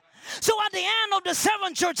 So at the end of the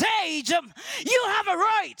 7th church age, you have a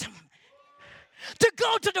right to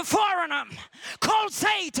go to the foreigner, call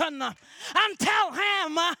Satan, and tell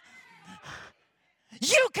him,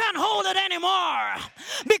 you can't hold it anymore,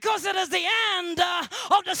 because it is the end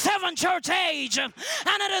of the 7th church age, and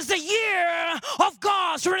it is the year of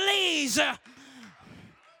God's release.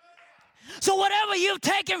 So whatever you've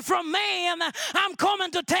taken from me, I'm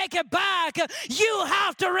coming to take it back. You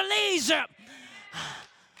have to release it,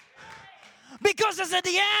 because it's at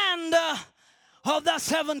the end of that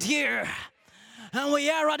 7th year. And we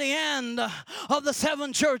are at the end of the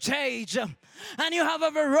 7th church age. And you have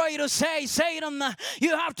every right to say, Satan, you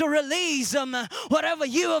have to release whatever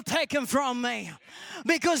you have taken from me.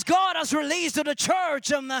 Because God has released to the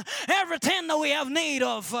church everything that we have need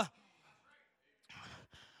of.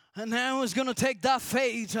 And now it's going to take that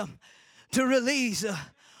faith to release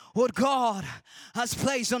what God has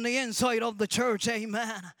placed on the inside of the church.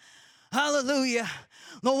 Amen. Hallelujah.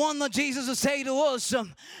 The one that Jesus will say to us,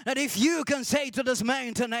 that if you can say to this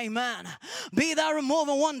mountain, amen, be thou removed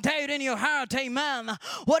one doubt in your heart, amen,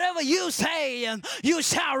 whatever you say, you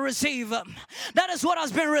shall receive. That is what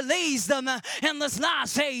has been released in this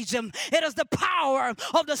last age. It is the power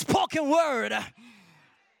of the spoken word.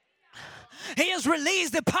 He has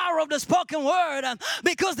released the power of the spoken word,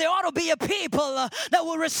 because there ought to be a people that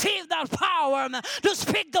will receive that power to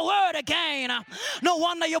speak the word again. No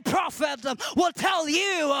wonder your prophet will tell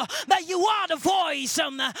you that you are the voice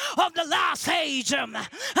of the last age.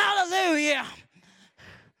 Hallelujah.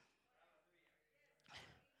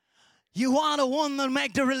 You are the one that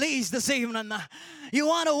make the release this evening. You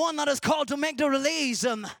are the one that is called to make the release.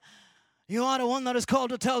 You are the one that is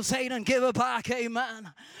called to tell Satan, give it back,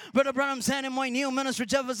 amen. Brother Branham said in my new ministry,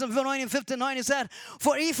 Jeffersonville 1959, he said,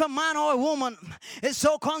 for if a man or a woman is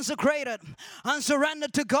so consecrated and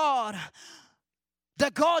surrendered to God,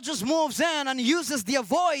 that God just moves in and uses their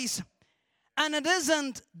voice, and it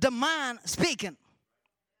isn't the man speaking.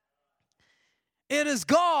 It is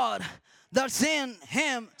God that's in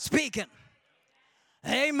him speaking.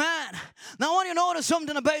 Amen. Now I want you to notice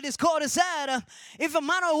something about this quote. It said, if a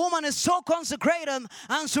man or a woman is so consecrated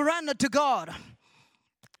and surrendered to God.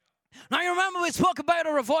 Now you remember we spoke about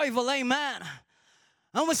a revival, amen.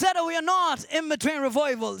 And we said that we are not in between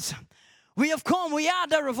revivals. We have come, we are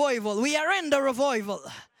the revival. We are in the revival.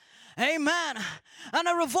 Amen. And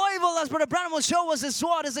a revival, as Brother Branham will show us, is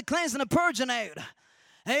what? Is a cleansing and a purging out.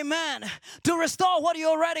 Amen. To restore what you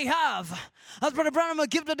already have. As Brother Branham will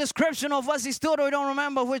give the description of as he stood, I don't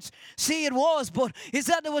remember which sea it was, but he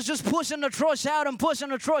said it was just pushing the thrush out and pushing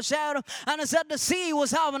the thrush out, and he said the sea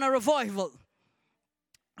was having a revival.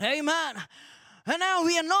 Amen. And now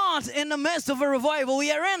we are not in the midst of a revival.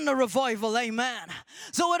 We are in the revival. Amen.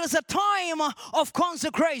 So it is a time of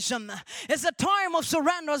consecration. It's a time of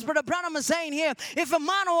surrender. As Brother Branham is saying here, if a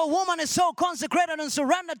man or a woman is so consecrated and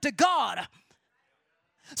surrendered to God.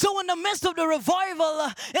 So in the midst of the revival,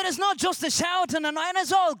 it is not just a shouting and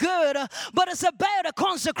it's all good, but it's about a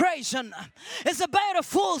consecration. It's about a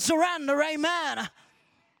full surrender. Amen.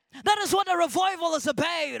 That is what the revival is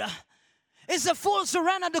about. It's a full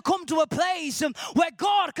surrender to come to a place where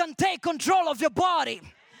God can take control of your body.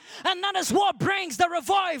 And that is what brings the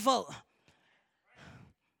revival.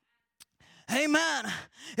 Amen.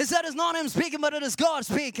 He said it's not him speaking, but it is God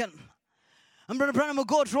speaking. And Brother Branham will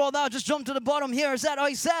go through all that. Just jump to the bottom here.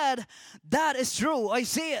 I said, that is true. I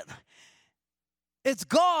see it. It's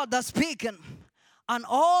God that's speaking. And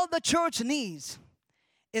all the church needs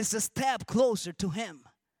is a step closer to him.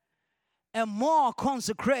 A more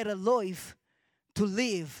consecrated life to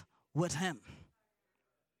live with him.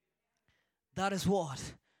 That is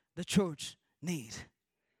what the church needs.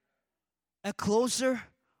 A closer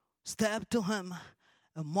step to him.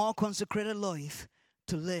 A more consecrated life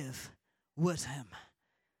to live with him.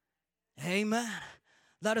 Amen.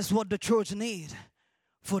 That is what the church need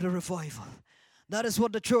for the revival. That is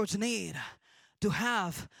what the church need to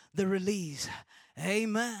have the release.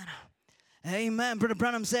 Amen. Amen. Brother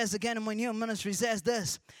Branham says again in my new ministry, says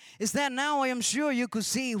this. Is that now I am sure you could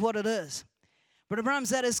see what it is. Brother Branham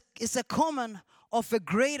said it's a coming of a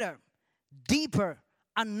greater, deeper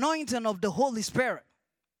anointing of the Holy Spirit.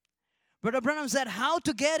 Brother Branham said how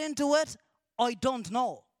to get into it, I don't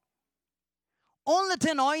know. Only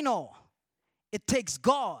thing I know, it takes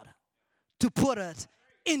God to put it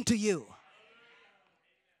into you.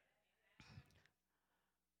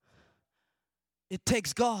 It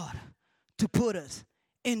takes God to put it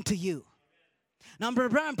into you. Now, Brother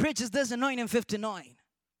Branham preaches this in 1959.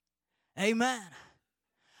 Amen.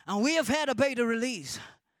 And we have had a beta release.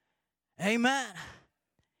 Amen.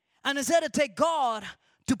 And it said it take God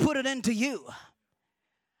to put it into you.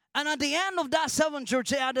 And at the end of that seventh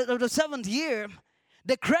church, of the seventh year,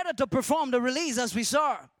 the creditor performed the release as we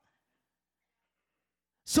saw.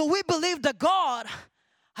 So we believe that God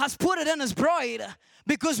has put it in his bride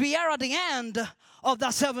because we are at the end of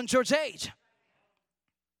that seventh church age.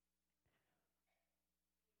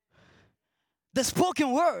 The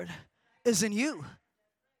spoken word is in you.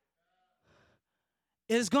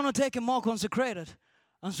 It is going to take a more consecrated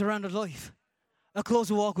and surrendered life, a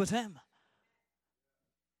closer walk with him.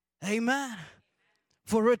 Amen.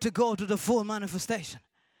 For it to go to the full manifestation.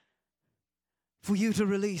 For you to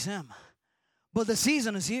release him. But the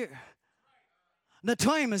season is here. The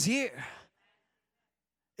time is here.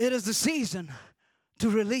 It is the season to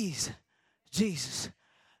release Jesus.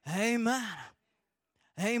 Amen.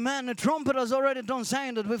 Amen. The trumpet has already done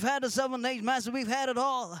sounded. We've had the 7 days mass. We've had it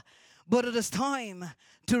all. But it is time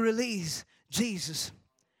to release Jesus.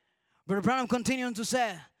 Brother Branham continuing to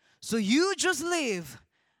say, so you just live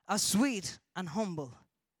as sweet and humble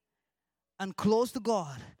and close to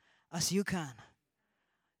God as you can.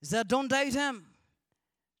 Is that don't doubt him.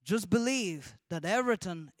 Just believe that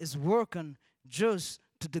everything is working just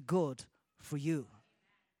to the good for you.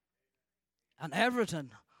 And everything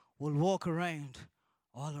will walk around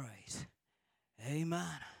all right.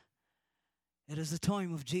 Amen. It is the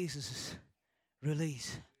time of Jesus'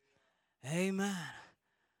 release. Amen.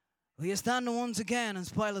 We are standing once again in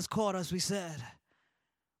Pilate's court, as we said.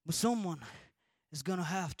 But someone is going to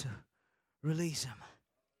have to release him.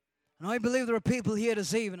 And I believe there are people here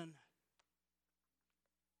this evening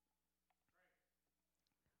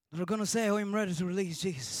that are going to say, oh, I'm ready to release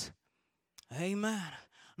Jesus. Amen.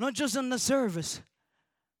 Not just in the service,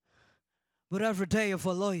 but every day of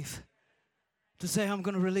our life. To say, I'm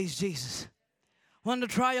going to release Jesus. When the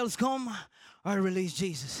trials come, I release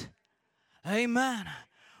Jesus. Amen.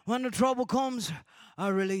 When the trouble comes, I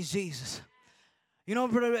release Jesus. You know,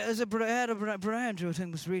 Brother Andrew, I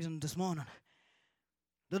think, was reading this morning,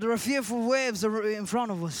 that there are fearful waves in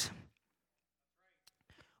front of us,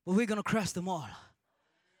 but we're going to crest them all.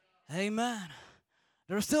 Amen.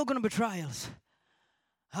 There are still going to be trials.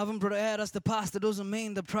 Having Brother Ed as the pastor doesn't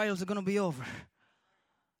mean the trials are going to be over.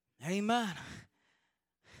 Amen.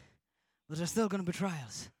 But there's still going to be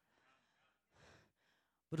trials.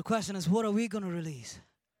 But the question is, what are we going to release?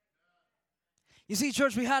 You see,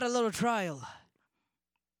 church, we had a little trial.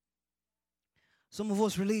 Some of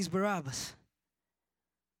us released Barabbas.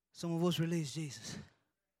 Some of us released Jesus.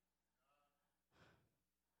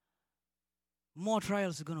 More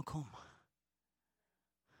trials are going to come.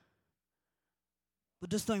 But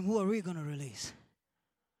this time, who are we going to release?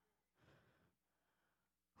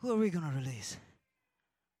 Who are we going to release?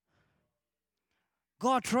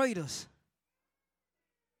 God tried us.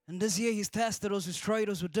 And this year he's tested us, he's tried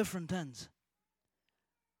us with different things.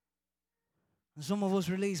 And some of us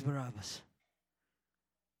released Barabbas.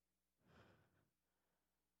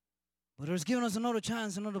 But he's given us another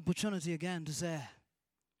chance, another opportunity again to say,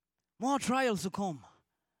 more trials to come.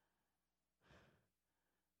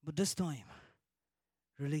 But this time,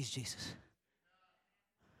 release Jesus.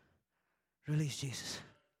 Release Jesus.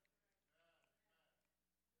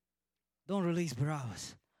 Don't release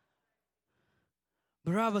Barabbas.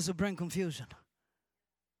 Barabbas will bring confusion.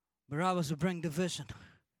 Barabbas will bring division.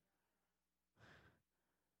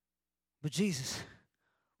 But Jesus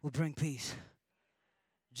will bring peace.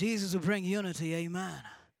 Jesus will bring unity. Amen.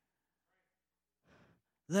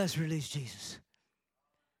 Let's release Jesus.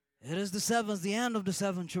 It is the end of the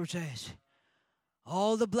seventh church age.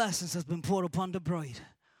 All the blessings has been poured upon the bride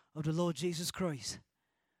of the Lord Jesus Christ.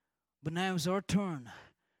 But now it's our turn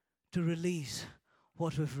to release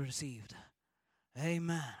what we've received.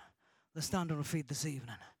 Amen. Let's stand on our feet this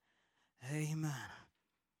evening. Amen.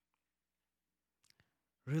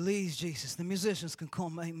 Release Jesus. The musicians can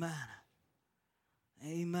come. Amen.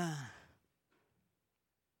 Amen.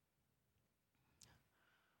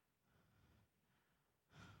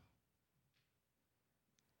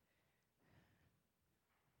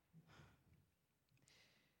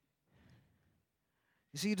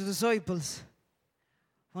 You see, the disciples,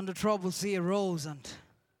 when the troubled sea arose and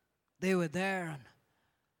they were there, and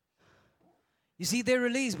you see, they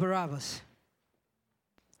released Barabbas.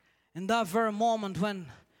 In that very moment when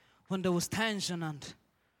there was tension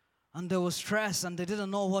and there was stress and they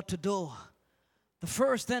didn't know what to do, the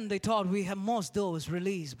first thing they thought we must do is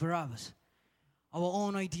release Barabbas. Our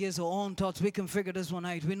own ideas, our own thoughts, we can figure this one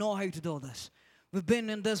out. We know how to do this. We've been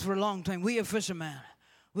in this for a long time. We are fishermen.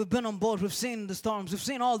 We've been on board. We've seen the storms. We've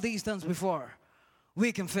seen all these things before.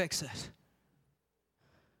 We can fix it.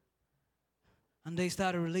 And they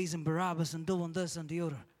started releasing Barabbas and doing this and the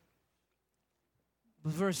other.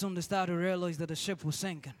 But very soon they started to realize that the ship was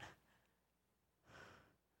sinking.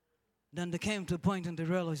 Then they came to a point and they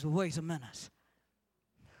realized, well, wait a minute.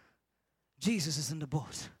 Jesus is in the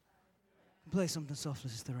boat. Play something softly,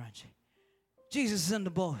 Sister Angie. Jesus is in the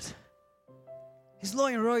boat. He's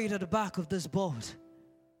lying right at the back of this boat.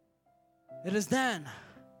 It is then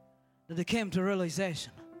that they came to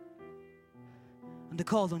realization. And they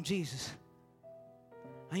called on Jesus.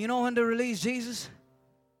 And you know when they released Jesus?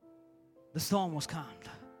 The storm was calmed.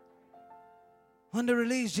 When they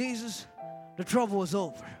released Jesus, the trouble was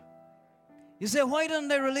over. You say, why didn't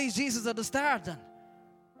they release Jesus at the start then?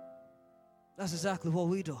 That's exactly what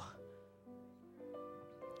we do.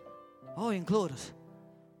 Oh, included.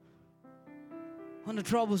 When the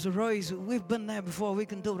troubles arise, we've been there before, we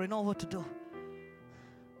can do it. I know what to do.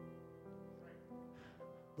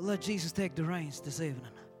 But let Jesus take the reins this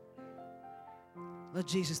evening. Let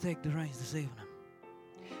Jesus take the reins this evening.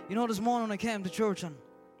 You know, this morning I came to church and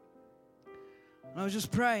I was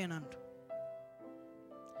just praying, and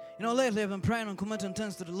you know, lately I've been praying and committing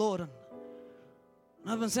things to the Lord, and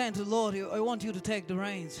I've been saying to the Lord, I want you to take the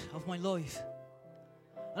reins of my life.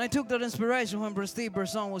 And I took that inspiration when Brother Steve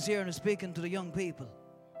Burson was here and was speaking to the young people.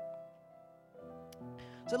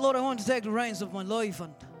 I said, Lord, I want to take the reins of my life.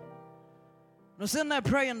 And I was sitting there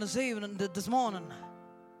praying this morning.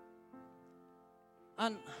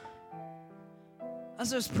 And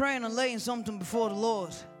as I was praying and laying something before the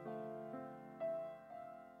Lord,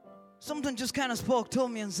 something just kind of spoke to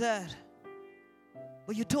me and said,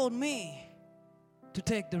 well, you told me to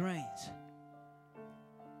take the reins.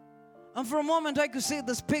 And for a moment I could see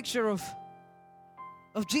this picture of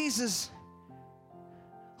Jesus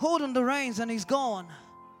holding the reins, and he's gone.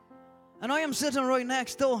 And I am sitting right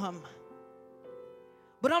next to him.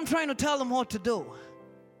 But I'm trying to tell him what to do.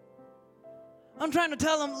 I'm trying to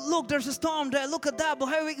tell him, look, there's a storm there, look at that, but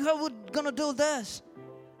how are we going to do this?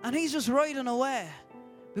 And he's just riding away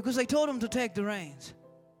because I told him to take the reins.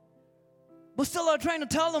 But still I'm trying to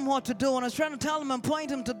tell him what to do, and I was trying to tell him and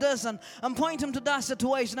point him to this and point him to that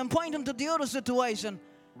situation and point him to the other situation.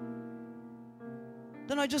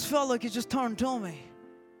 Then I just felt like he just turned to me.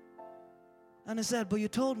 And he said, but you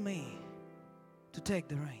told me to take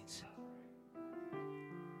the reins.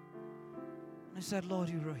 And I said, Lord,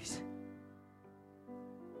 you're right.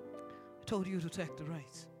 I told you to take the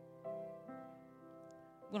reins.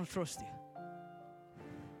 I'm going to trust you.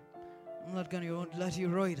 I'm not going to let you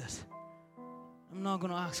ride it. I'm not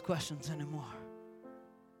going to ask questions anymore.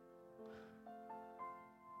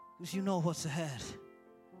 Because you know what's ahead.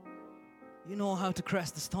 You know how to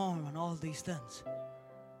crest the storm and all these things.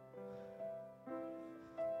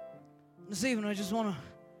 This evening, I just want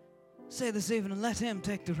to say this evening, let him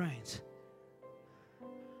take the reins.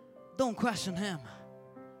 Don't question him.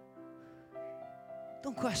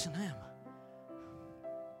 Don't question him.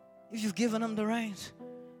 If you've given him the reins,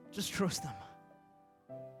 just trust him.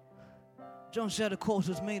 John shared a quote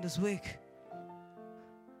with me this week.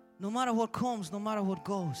 No matter what comes, no matter what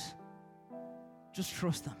goes, just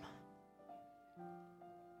trust him.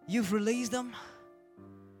 You've released him.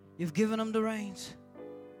 You've given him the reins.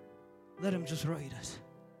 Let him just ride it.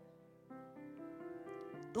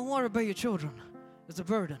 Don't worry about your children. It's a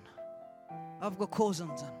burden. I've got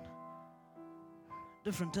cousins and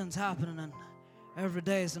different things happening, and every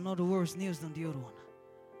day is another worse news than the other one.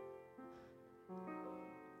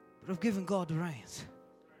 but have given God the reins.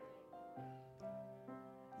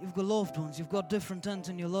 You've got loved ones, you've got different things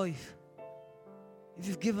in your life. If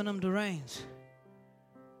you've given them the reins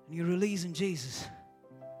and you're releasing Jesus,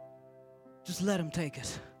 just let him take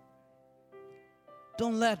it.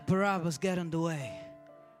 Don't let Barabbas get in the way,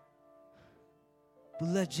 but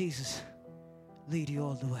let Jesus lead you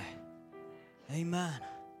all the way. Amen.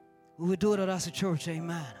 Will we do it as a church?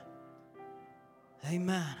 Amen.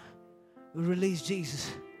 Amen. We release Jesus.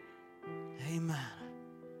 Amen.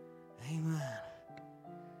 Amen.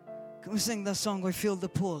 Can we sing that song, I Feel the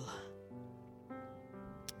Pull?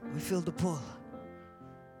 I feel the pull.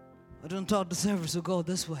 I don't thought the service would go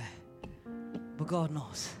this way, but God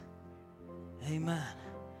knows. Amen.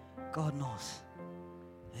 God knows.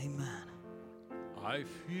 Amen. I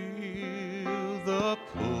feel the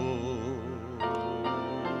pull.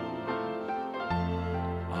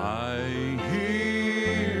 I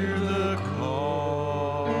hear the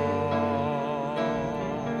call,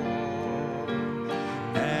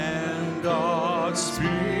 and God's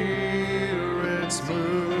Spirit's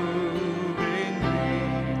moving me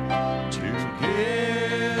to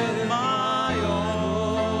give my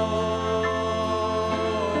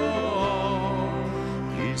all.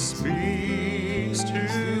 He speaks to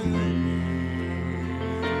me,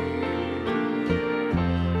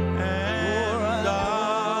 and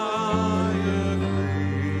I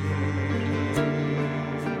agree.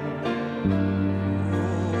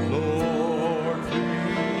 Lord,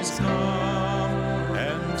 please come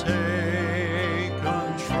and take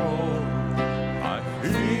control. I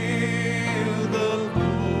feel the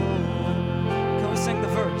pull. Can we sing the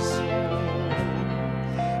verse?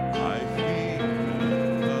 I feel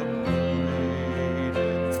the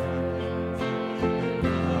weight. I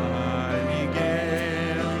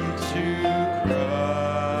began to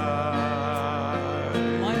cry,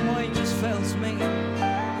 My mind just fails me.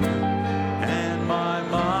 and my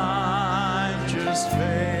mind just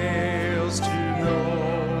fails to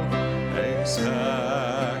know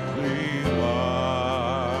exactly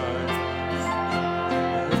why.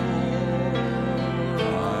 I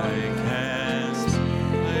can't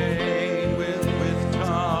explain with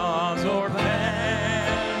tongue or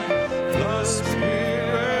pen. The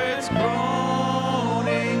Spirit's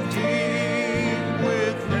groaning deep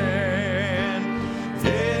within.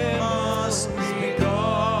 It must be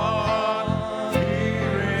God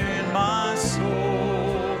here in my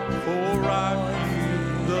soul, for I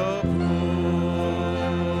feel the pull.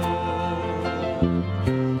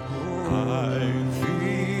 I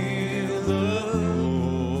feel the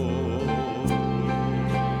pull.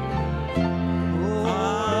 I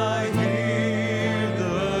hear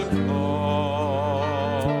the call,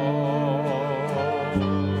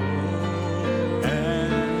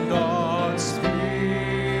 and God's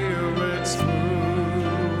Spirit's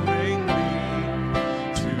moving me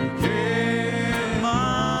to give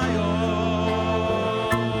my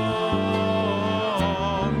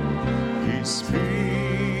all. He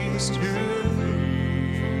speaks to me,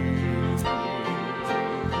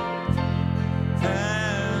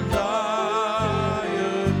 and I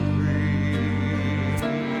agree.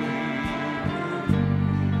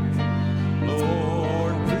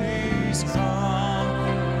 Lord, please come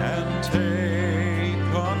and take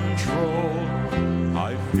control.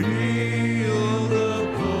 I feel the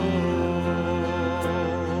pull.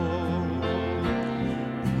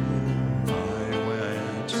 I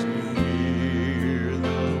went to hear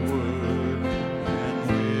the word, and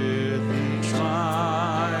with each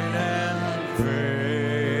line and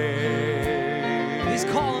phrase, He's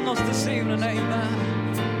calling us this evening. Amen.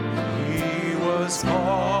 He was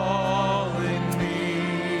calling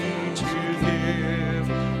me to give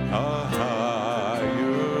a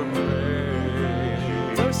higher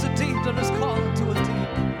praise. There's a deep that is calling to a deep.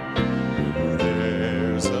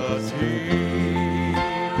 There's a deep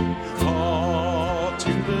call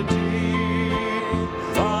to the deep,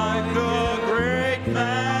 like a great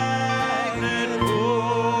magnet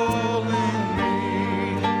pulling me.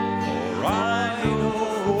 For I know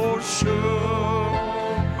for sure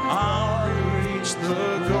I'll reach the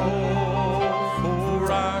goal,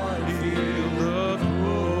 for I feel the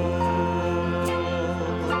pull.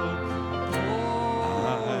 I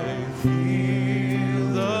feel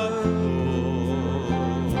the pull.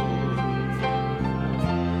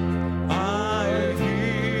 I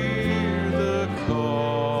hear the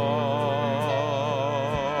call,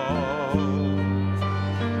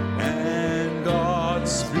 and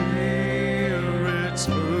God's Spirit's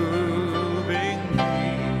moving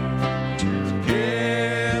me to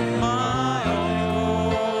give my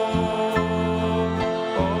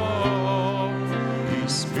all. He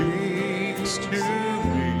speaks to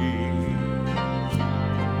me,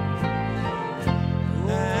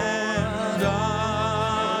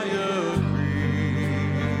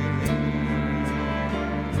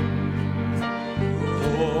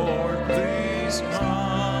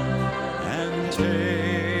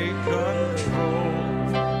 take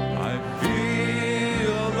control. I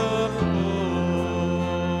feel the pull.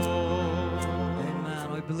 Amen.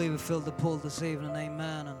 I believe we filled the pull this evening.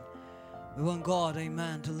 Amen. And we want God,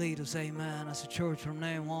 amen, to lead us, amen, as a church from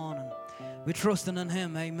now on. And we're trusting in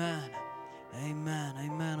Him, amen. Amen.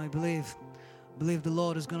 Amen. I believe the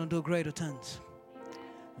Lord is going to do greater things.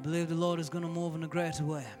 I believe the Lord is going to move in a greater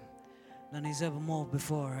way than He's ever moved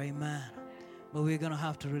before. Amen. But we're going to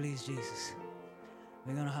have to release Jesus.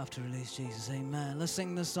 We're going to have to release Jesus. Amen. Let's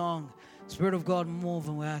sing this song. Spirit of God, move,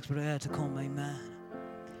 and we ask for the air to come. Amen.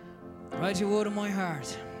 Write your word in my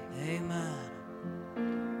heart. Amen.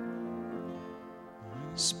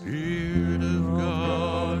 Spirit of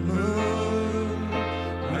God, move.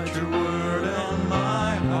 Write your word in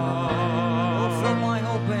my heart. Oh, fill my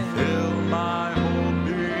whole being. Fill my whole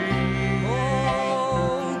being.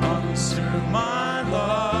 Oh, Consume my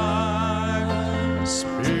life.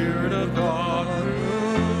 Spirit of God,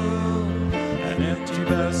 move. An empty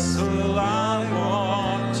vessel I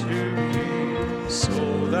want to be,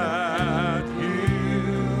 so that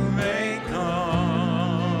you may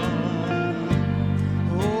come.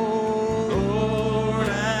 Oh, Lord,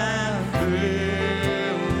 and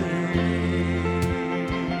fill me.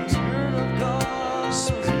 Spirit of God.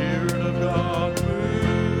 Spirit of God,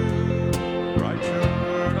 move. Write your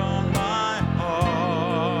word on my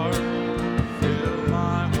heart. Fill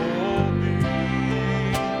my whole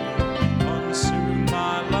being. Consume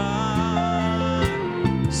my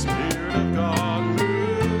life. Spirit of God,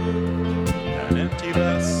 move. An empty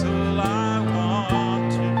vessel I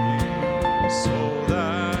want to be, so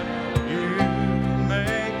that you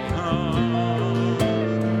may come.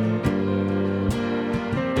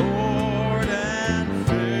 Lord, and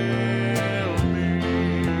fill me.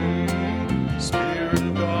 Spirit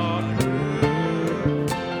of God,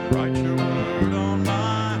 move. Write your word on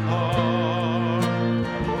my heart.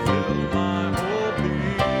 Fill my whole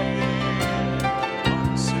being.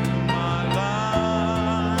 Consume my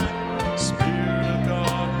life. Spirit of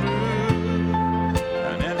God, move.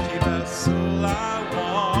 An empty vessel I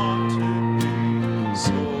want to be,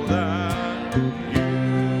 so that you